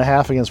plus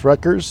 1.5 against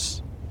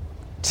Rutgers.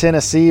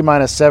 Tennessee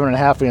minus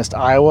 7.5 against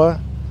Iowa.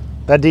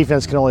 That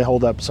defense can only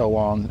hold up so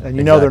long. And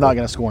you know they're not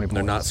going to score any points.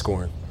 They're not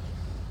scoring.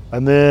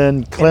 And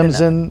then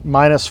Clemson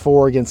minus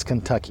 4 against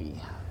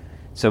Kentucky.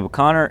 So,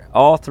 Connor,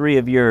 all 3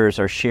 of yours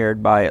are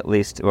shared by at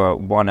least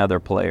one other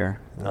player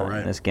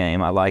in this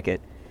game. I like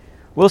it.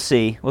 We'll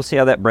see. We'll see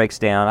how that breaks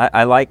down.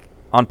 I like,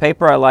 on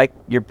paper, I like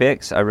your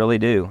picks. I really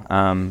do.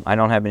 I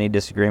don't have any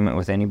disagreement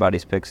with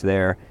anybody's picks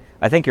there.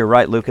 I think you're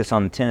right, Lucas,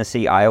 on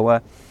Tennessee,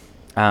 Iowa.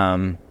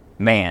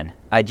 Man,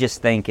 I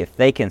just think if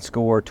they can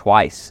score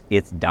twice,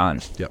 it's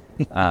done. Yep.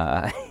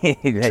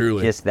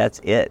 Truly. That's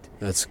it.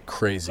 That's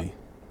crazy.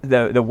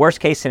 The worst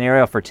case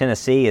scenario for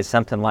Tennessee is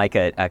something like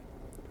a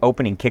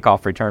opening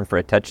kickoff return for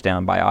a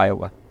touchdown by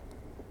Iowa.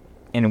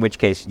 In which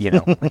case,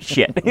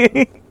 shit.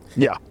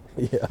 Yeah.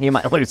 You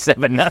might lose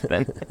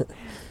 7-0.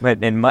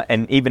 But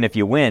and even if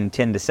you win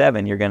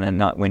 10-7, you're gonna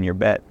not win your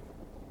bet.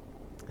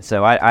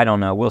 So I don't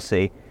know. We'll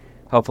see.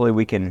 Hopefully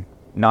we can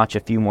notch a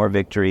few more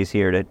victories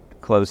here to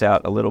close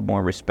out a little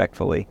more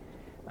respectfully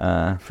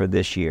for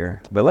this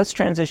year. But let's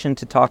transition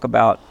to talk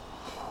about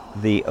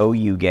the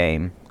OU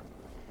game.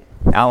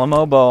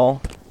 Alamo Bowl.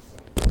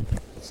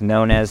 It's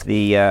known as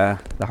the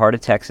Heart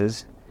of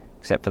Texas,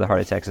 except for the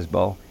Heart of Texas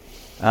Bowl.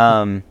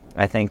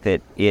 I think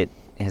that it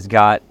has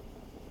got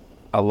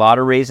a lot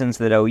of reasons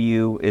that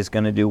OU is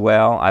going to do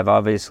well. I've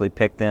obviously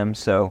picked them.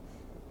 So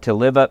to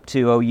live up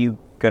to OU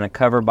going to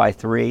cover by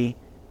 3,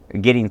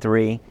 getting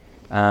 3,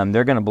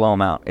 they're going to blow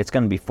them out. It's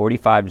going to be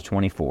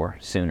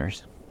 45-24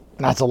 Sooners.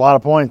 That's a lot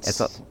of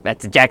points.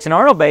 That's Jackson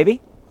Arnold,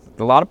 baby.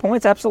 A lot of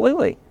points,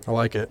 absolutely. I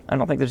like it. I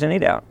don't think there's any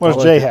doubt. What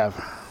does Jay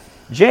have?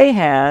 Jay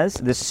has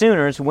the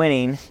Sooners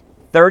winning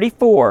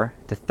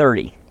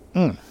 34-30.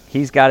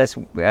 He's got us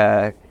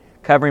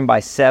covering by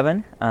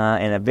 7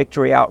 and a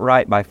victory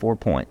outright by 4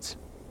 points.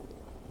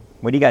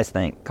 What do you guys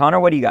think? Connor,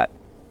 what do you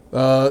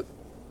got?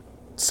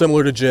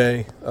 Similar to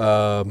Jay,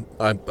 I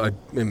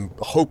am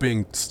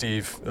hoping,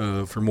 Steve,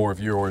 for more of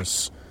your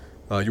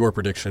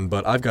prediction,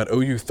 but I've got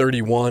OU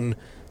 31,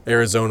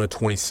 Arizona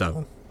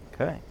 27.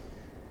 Okay.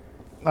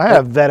 I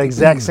have that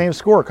exact same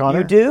score,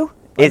 Connor. You do?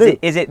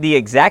 Is it the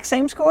exact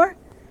same score?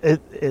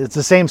 It's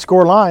the same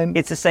score line.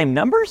 It's the same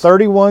numbers?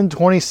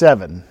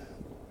 31-27,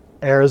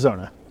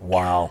 Arizona.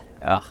 Wow.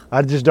 Ugh.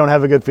 I just don't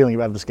have a good feeling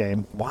about this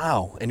game.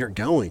 Wow, and you're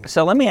going.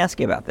 So let me ask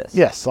you about this.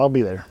 Yes, I'll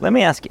be there. Let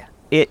me ask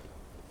you.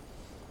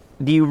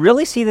 Do you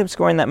really see them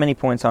scoring that many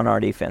points on our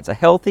defense? A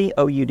healthy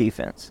OU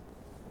defense?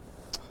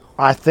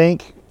 I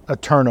think a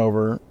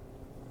turnover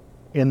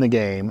in the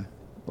game,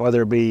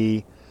 whether it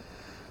be...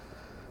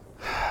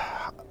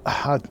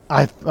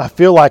 I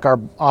feel like our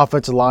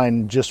offensive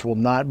line just will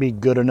not be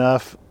good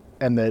enough,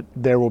 and that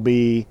there will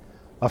be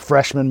a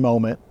freshman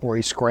moment where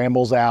he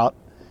scrambles out,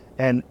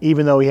 and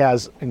even though he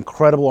has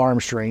incredible arm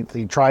strength,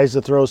 he tries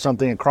to throw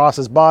something across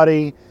his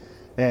body,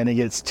 and it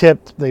gets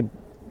tipped. They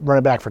run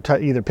it back for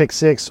either pick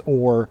 6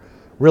 or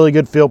really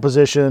good field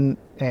position.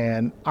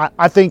 And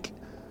I think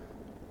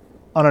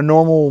on a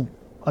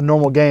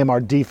normal game, our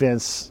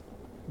defense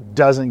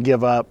doesn't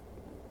give up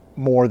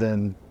more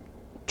than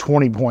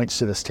 20 points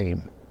to this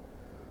team.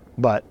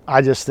 But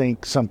I just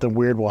think something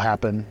weird will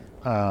happen.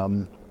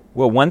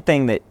 Well, one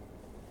thing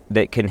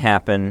that can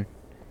happen,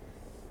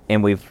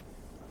 and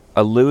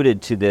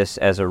alluded to this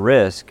as a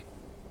risk,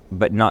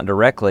 but not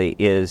directly,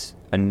 is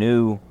a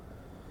new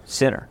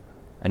center,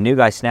 a new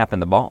guy snapping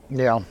the ball.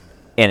 Yeah.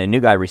 And a new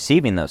guy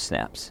receiving those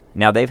snaps.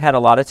 Now, they've had a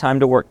lot of time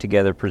to work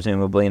together,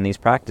 presumably, in these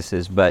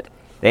practices, but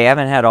they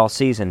haven't had all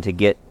season to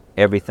get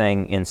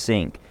everything in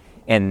sync.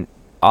 And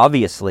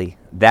obviously,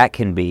 that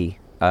can be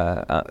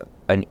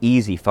an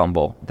easy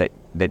fumble that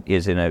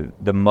is in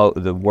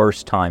the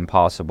worst time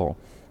possible.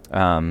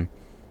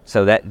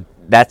 So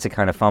that's the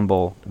kind of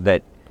fumble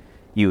that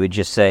you would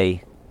just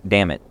say,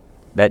 damn it,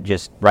 that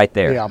just right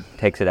there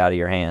takes it out of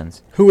your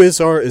hands. Who is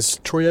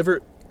Troy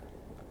Everett?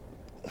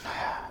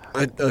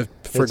 I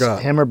forgot.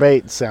 It's him or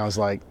Bates, sounds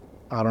like.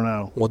 I don't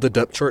know. What did the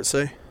depth chart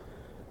say?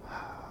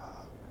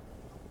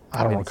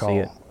 I don't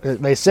recall.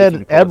 They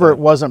said Everett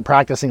wasn't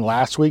practicing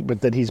last week, but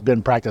that he's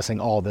been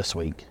practicing all this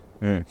week.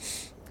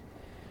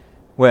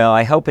 Well,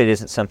 I hope it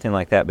isn't something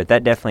like that, but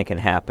that definitely can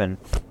happen.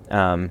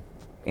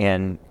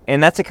 And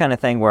that's the kind of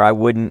thing where I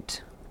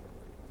wouldn't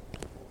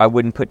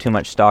put too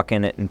much stock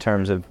in it in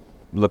terms of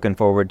looking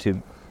forward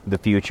to the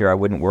future. I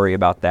wouldn't worry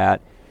about that.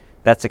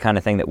 That's the kind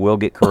of thing that will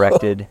get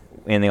corrected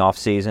in the off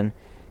season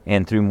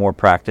and through more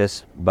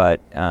practice, but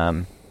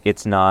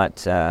it's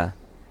not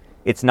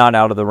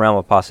out of the realm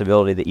of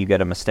possibility that you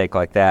get a mistake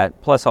like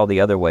that. Plus all the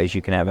other ways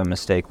you can have a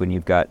mistake when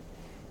you've got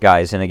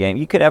guys in a game.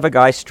 You could have a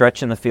guy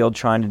stretching the field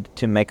trying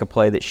to make a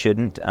play that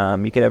shouldn't.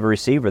 You could have a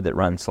receiver that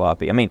runs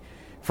sloppy. I mean,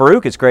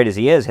 Farouk, as great as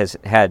he is, has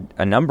had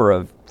a number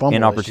of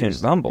inopportune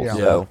fumbles. Yeah.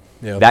 So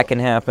that can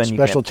happen.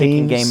 Special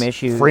teams, game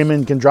issues.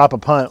 Freeman can drop a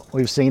punt.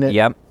 We've seen it.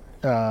 Yep.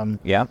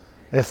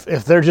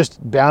 If they're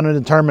just bound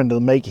and determined to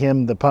make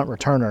him the punt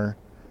returner,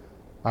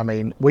 I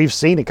mean, we've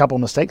seen a couple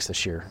mistakes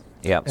this year.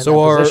 Yeah. So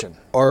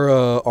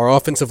our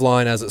offensive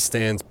line, as it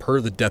stands,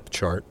 per the depth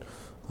chart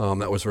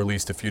that was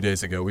released a few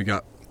days ago, we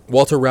got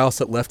Walter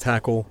Rouse at left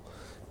tackle,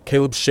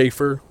 Caleb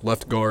Schaefer,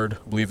 left guard.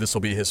 I believe this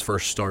will be his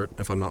first start,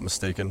 if I'm not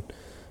mistaken.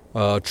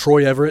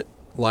 Troy Everett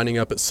lining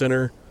up at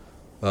center,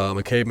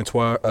 McCabe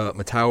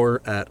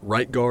Matower at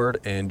right guard,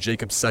 and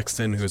Jacob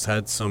Sexton, who's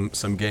had some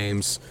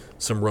games,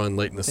 some run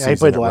late in the season. He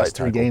played the last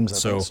 3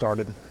 games that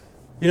started.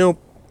 You know,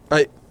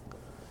 I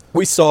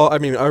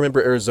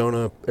remember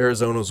Arizona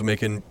was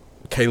making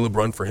Caleb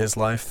run for his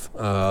life.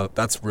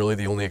 That's really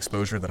the only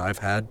exposure that I've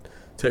had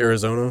to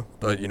Arizona,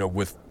 but, you know,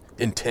 with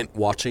intent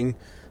watching.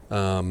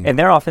 And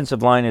their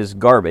offensive line is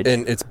garbage.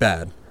 And it's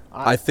bad.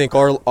 I think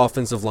our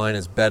offensive line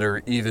is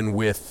better even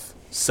with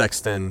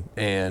Sexton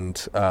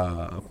and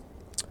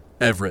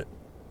Everett.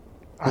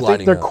 I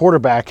think their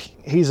quarterback,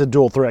 he's a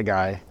dual threat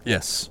guy.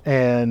 Yes.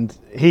 And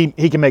he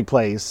can make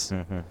plays.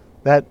 Mm-hmm.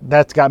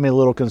 That's got me a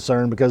little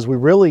concerned because we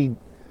really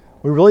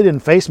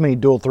didn't face many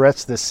dual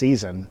threats this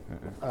season.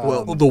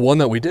 Well, the one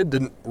that we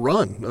didn't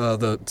run.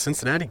 The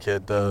Cincinnati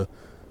kid, the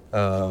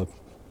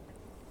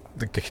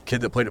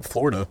kid that played at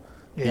Florida.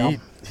 Yeah.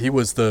 He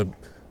was the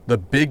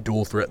big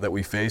dual threat that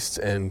we faced,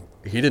 and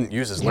he didn't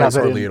use his legs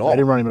hardly at all. I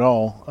didn't run him at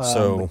all.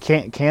 So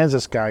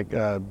Kansas guy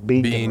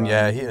Bean,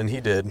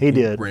 he did. He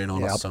did. Ran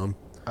on us some.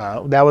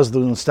 That was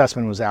when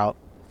Stutzman was out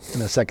in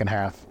the second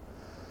half.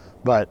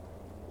 But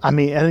I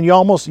mean, and you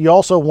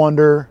also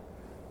wonder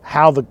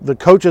how the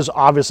coaches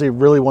obviously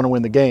really want to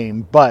win the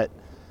game, but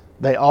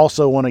they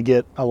also want to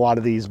get a lot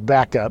of these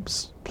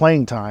backups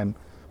playing time.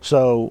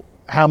 So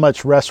how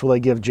much rest will they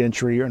give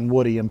Gentry and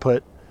Woody and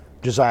put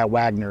Josiah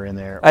Wagner in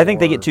there? I think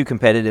they get too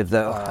competitive,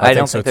 though. I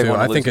don't think so too.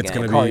 I think it's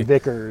going to be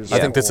Vickers. I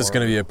think this is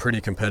going to be a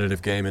pretty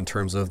competitive game in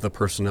terms of the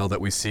personnel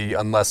that we see,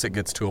 unless it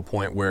gets to a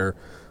point where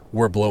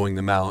we're blowing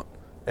them out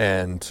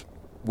and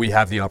we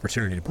have the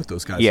opportunity to put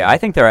those guys. Yeah, I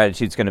think their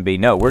attitude's going to be,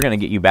 no, we're going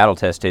to get you battle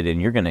tested,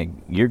 and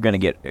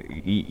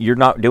you're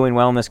not doing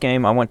well in this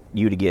game. I want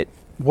you to get.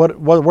 What do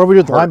we do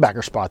at the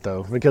linebacker spot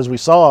though? Because we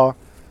saw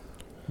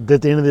that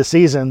at the end of the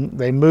season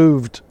they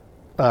moved.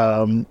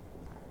 I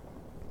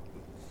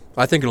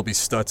think it'll be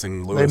Stutz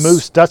and Lewis. They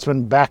moved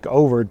Stutzman back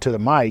over to the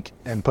mic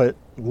and put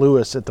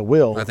Lewis at the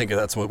wheel. I think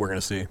that's what we're going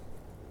to see.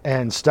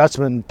 And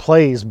Stutzman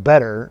plays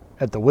better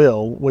at the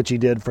wheel, which he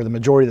did for the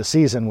majority of the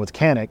season with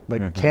Kanak,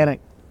 but Kanak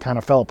kind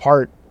of fell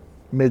apart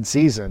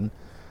mid-season.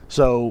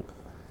 So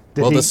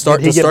did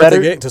he get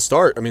better? To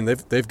start, I mean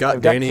they've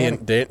got Danny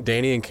and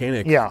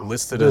Kanak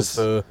listed as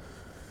the.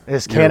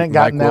 Has Kanak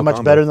gotten that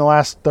much better in the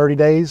last 30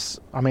 days?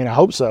 I mean, I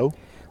hope so.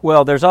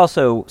 Well, there's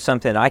also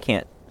something I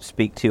can't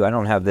speak to. I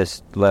don't have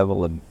this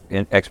level of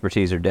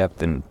expertise or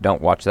depth and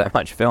don't watch that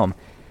much film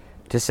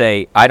to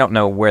say I don't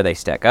know where they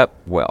stack up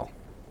well.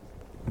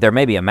 There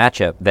may be a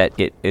matchup that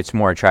it's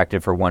more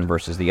attractive for one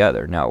versus the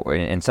other now,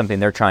 and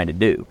something they're trying to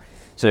do.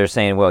 So they're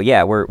saying, well,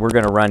 yeah, we're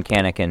going to run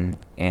Kanak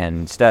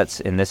and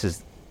Stutz, and this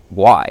is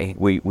why.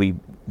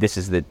 This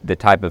is the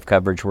type of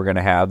coverage we're going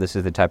to have. This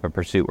is the type of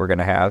pursuit we're going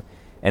to have,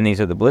 and these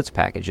are the blitz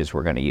packages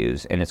we're going to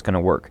use, and it's going to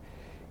work.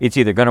 It's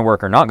either going to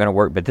work or not going to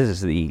work, but this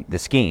is the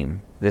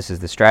scheme. This is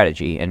the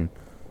strategy, and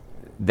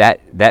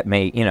that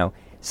may,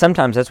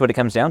 sometimes that's what it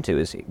comes down to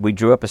is we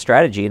drew up a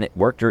strategy and it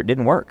worked or it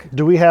didn't work.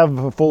 Do we have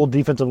a full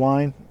defensive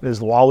line? Is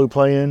Walu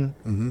playing?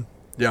 Mm-hmm.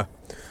 Yeah.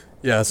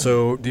 Yeah,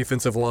 so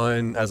defensive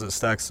line, as it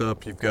stacks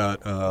up, you've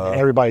got...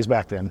 everybody's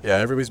back then. Yeah,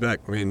 everybody's back.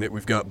 I mean,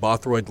 we've got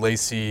Bothroyd,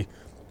 Lacey,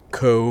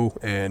 Coe,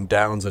 and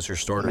Downs as your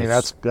starters. I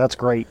mean, that's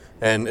great.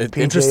 And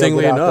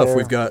interestingly enough,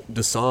 we've got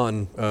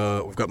Dasan,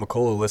 we've got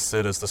McCullough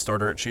listed as the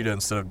starter at Cheetah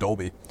instead of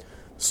Dolby.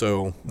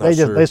 So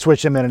they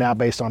switch him in and out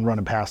based on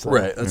running past them.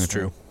 Right, that's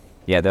true.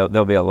 Yeah,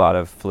 there'll be a lot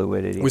of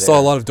fluidity. We saw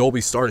a lot of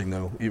Dolby starting,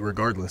 though,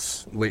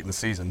 regardless, late in the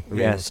season.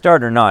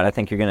 Start or not, I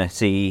think you're going to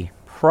see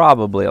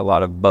probably a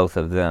lot of both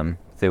of them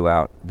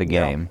throughout the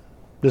game.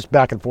 Just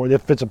back and forth.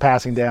 If it's a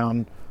passing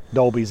down,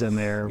 Dolby's in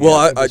there.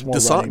 Well,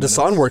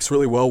 Dasan works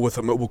really well with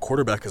a mobile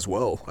quarterback as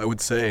well, I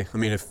would say. I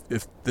mean,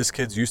 if this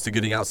kid's used to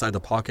getting outside the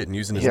pocket and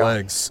using his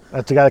legs.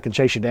 That's a guy that can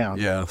chase you down.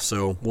 Yeah,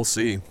 so we'll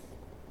see.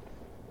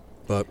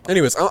 But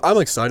anyways, I'm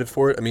excited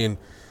for it. I mean,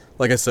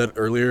 like I said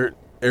earlier,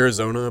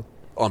 Arizona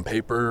on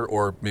paper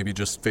or maybe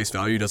just face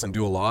value doesn't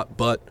do a lot,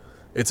 but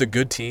it's a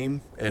good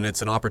team, and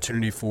it's an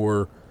opportunity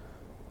for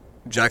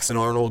Jackson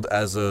Arnold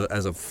as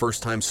a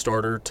first-time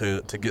starter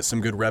to get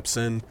some good reps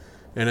in,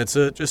 and it's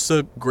just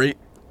a great,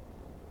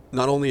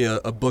 not only a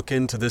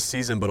bookend to this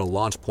season, but a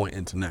launch point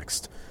into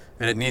next,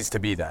 and it needs to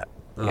be that.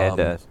 Yeah, it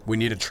does. We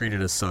need to treat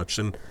it as such,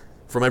 and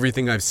from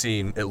everything I've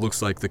seen, it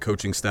looks like the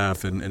coaching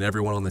staff and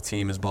everyone on the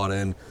team is bought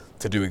in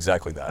to do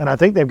exactly that. And I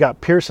think they've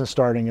got Pearson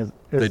starting as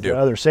the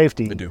other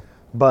safety. They do.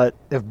 But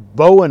if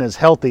Bowen is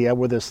healthy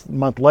with this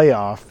month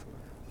layoff,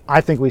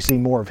 I think we see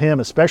more of him,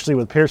 especially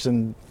with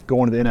Pearson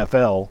going to the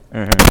NFL.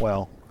 Mm-hmm.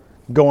 Well,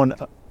 going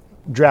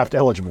draft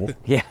eligible.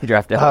 Yeah,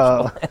 draft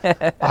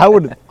eligible. I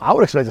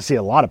would expect to see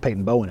a lot of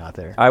Peyton Bowen out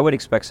there. I would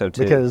expect so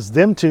too. Because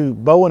them two,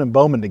 Bowen and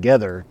Bowman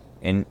together,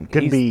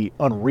 could be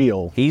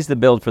unreal. He's the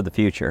build for the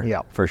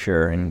future, for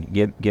sure, and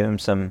give him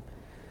some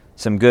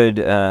good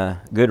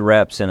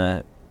reps in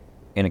a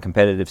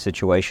competitive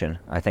situation.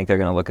 I think they're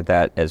going to look at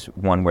that as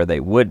one where they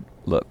would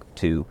look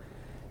to.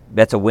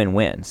 That's a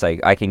win-win. It's like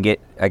I can get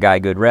a guy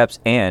good reps,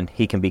 and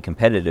he can be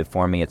competitive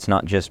for me. It's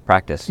not just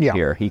practice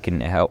here. He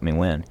can help me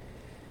win.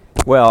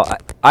 Well,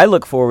 I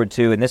look forward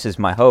to, and this is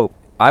my hope,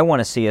 I want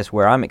to see us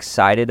where I'm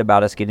excited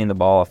about us getting the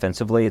ball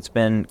offensively. It's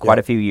been quite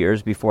a few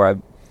years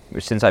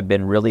since I've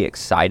been really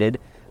excited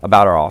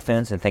about our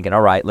offense and thinking,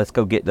 all right, let's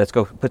go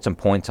put some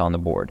points on the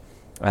board.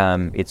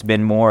 It's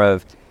been more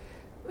of,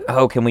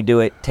 can we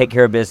do it? Take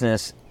care of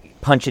business,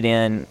 punch it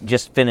in,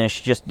 just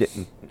finish.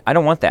 I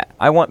don't want that.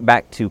 I want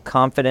back to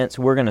confidence.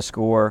 We're going to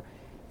score,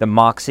 the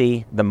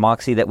moxie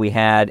that we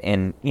had,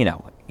 and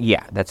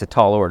that's a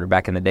tall order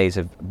back in the days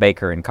of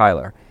Baker and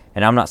Kyler.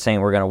 And I'm not saying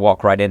we're going to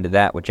walk right into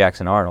that with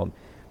Jackson Arnold,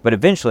 but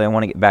eventually I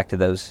want to get back to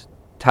those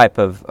type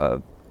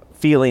of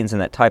feelings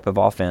and that type of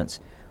offense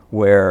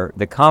where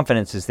the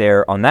confidence is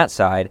there on that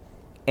side,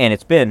 and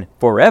it's been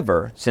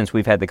forever since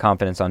we've had the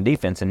confidence on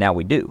defense, and now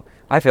we do.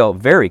 I feel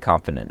very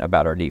confident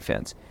about our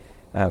defense.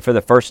 For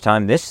the first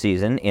time this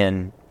season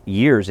in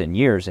years and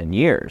years and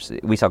years.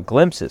 We saw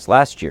glimpses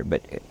last year,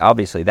 but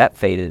obviously that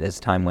faded as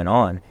time went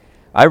on.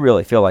 I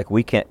really feel like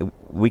we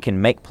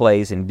can make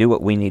plays and do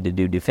what we need to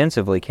do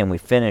defensively. Can we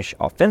finish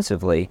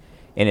offensively?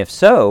 And if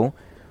so,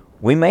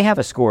 we may have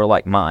a score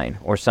like mine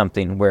or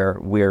something where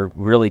we're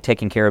really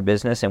taking care of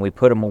business and we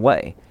put them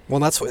away. Well,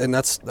 that's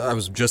I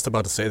was just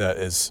about to say that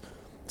is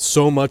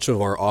so much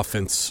of our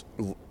offense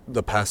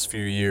the past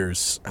few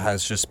years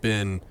has just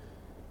been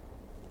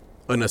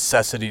a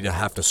necessity to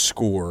have to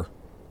score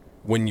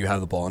when you have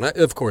the ball. And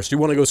of course, you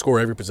want to go score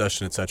every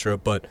possession, etc.,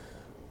 but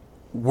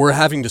we're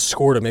having to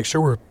score to make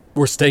sure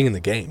we're staying in the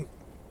game.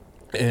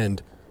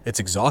 And it's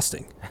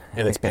exhausting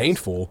and it's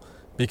painful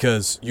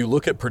because you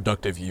look at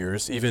productive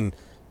years, even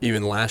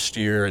last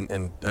year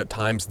and at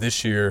times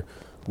this year,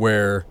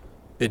 where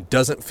it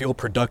doesn't feel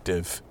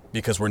productive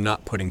because we're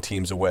not putting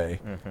teams away,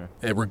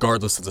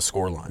 regardless of the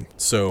scoreline.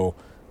 So,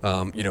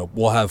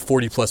 we'll have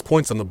 40-plus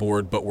points on the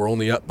board, but we're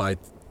only up by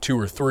 2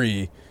 or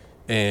 3,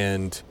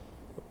 and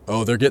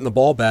they're getting the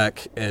ball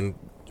back, and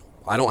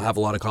I don't have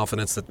a lot of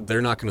confidence that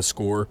they're not going to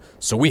score,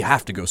 so we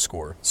have to go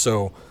score.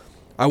 So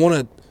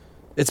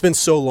it's been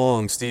so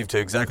long, Steve, to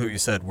exactly what you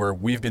said, where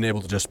we've been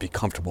able to just be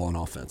comfortable on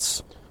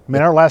offense. I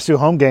mean, our last 2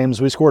 home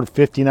games, we scored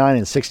 59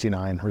 and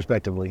 69,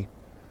 respectively.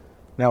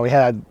 Now, we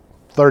had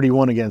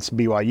 31 against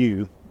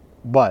BYU,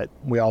 but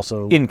we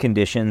also... in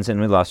conditions,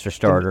 and we lost our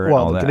starter and all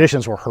that. Well, the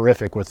conditions were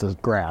horrific with the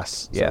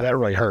grass, so yeah, that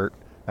really hurt.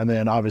 And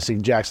then, obviously,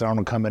 Jackson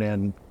Arnold coming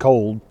in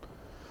cold.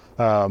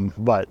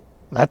 But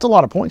that's a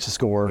lot of points to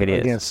score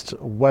against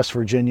West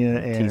Virginia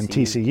and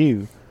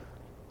TCU.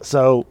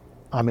 So,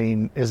 I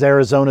mean, is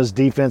Arizona's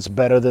defense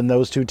better than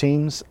those 2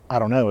 teams? I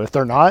don't know. If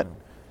they're not,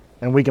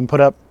 and we can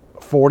put up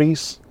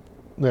 40s,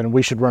 then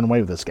we should run away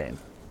with this game.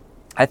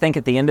 I think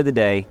at the end of the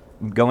day,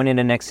 going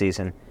into next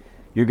season,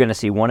 you're going to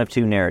see one of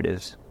 2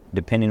 narratives,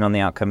 depending on the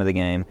outcome of the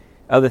game.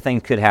 Other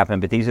things could happen,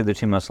 but these are the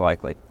 2 most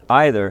likely.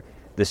 Either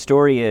the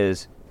story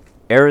is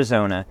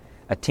Arizona,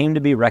 a team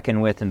to be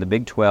reckoned with in the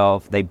Big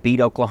 12, they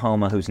beat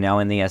Oklahoma, who's now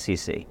in the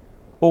SEC.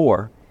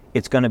 Or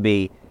it's going to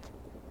be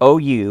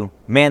OU,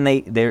 man,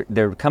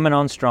 they're coming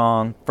on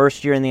strong,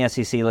 first year in the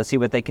SEC, let's see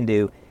what they can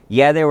do.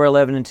 Yeah, they were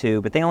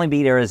 11-2, but they only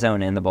beat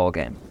Arizona in the bowl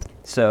game.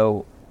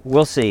 So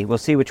we'll see. We'll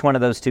see which one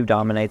of those two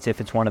dominates.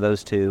 If it's one of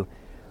those two,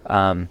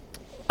 I'm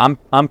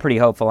pretty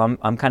hopeful.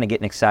 I'm kind of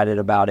getting excited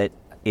about it.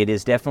 It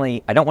is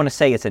definitely. I don't want to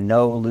say it's a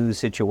no-lose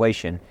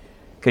situation,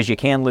 because you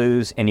can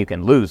lose and you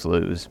can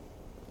lose.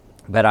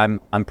 But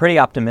I'm pretty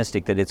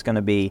optimistic that it's going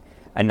to be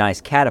a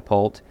nice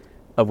catapult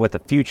of what the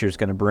future is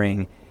going to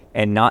bring,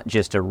 and not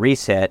just a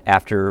reset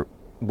after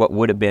what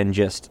would have been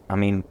just, I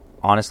mean,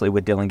 honestly,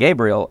 with Dylan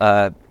Gabriel,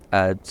 a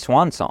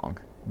swan song.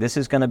 This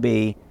is going to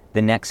be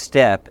the next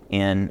step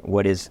in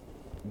what is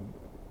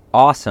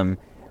awesome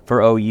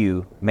for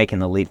OU making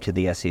the leap to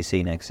the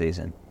SEC next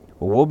season.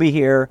 We'll be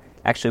here.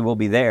 Actually, we'll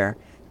be there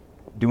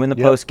doing the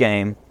post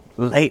game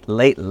late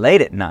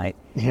at night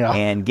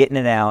and getting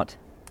it out.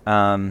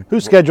 Who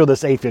scheduled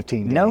this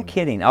 8:15? No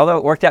kidding. Although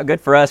it worked out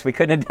good for us, we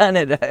couldn't have done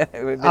it.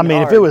 I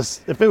mean, hard.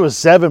 if it was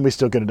 7, we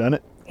still could have done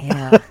it.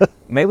 Yeah.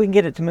 Maybe we can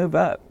get it to move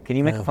up. Can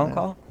you make a phone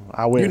call?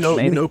 I wish. You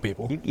know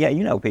people.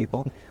 You know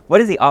people.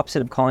 What is the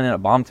opposite of calling in a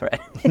bomb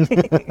threat?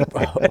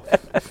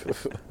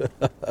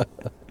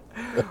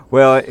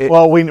 Well,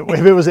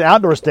 if it was an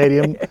outdoor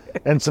stadium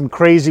and some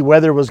crazy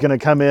weather was going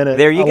to come in at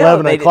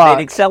 11 o'clock,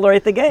 they'd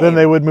accelerate the game. Then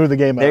they would move the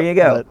game up. There you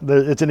go. But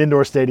it's an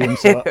indoor stadium,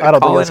 so I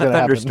don't think that's going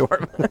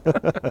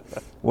to happen.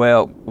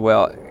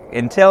 Well,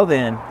 until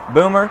then,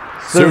 Boomer.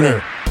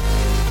 Sooner.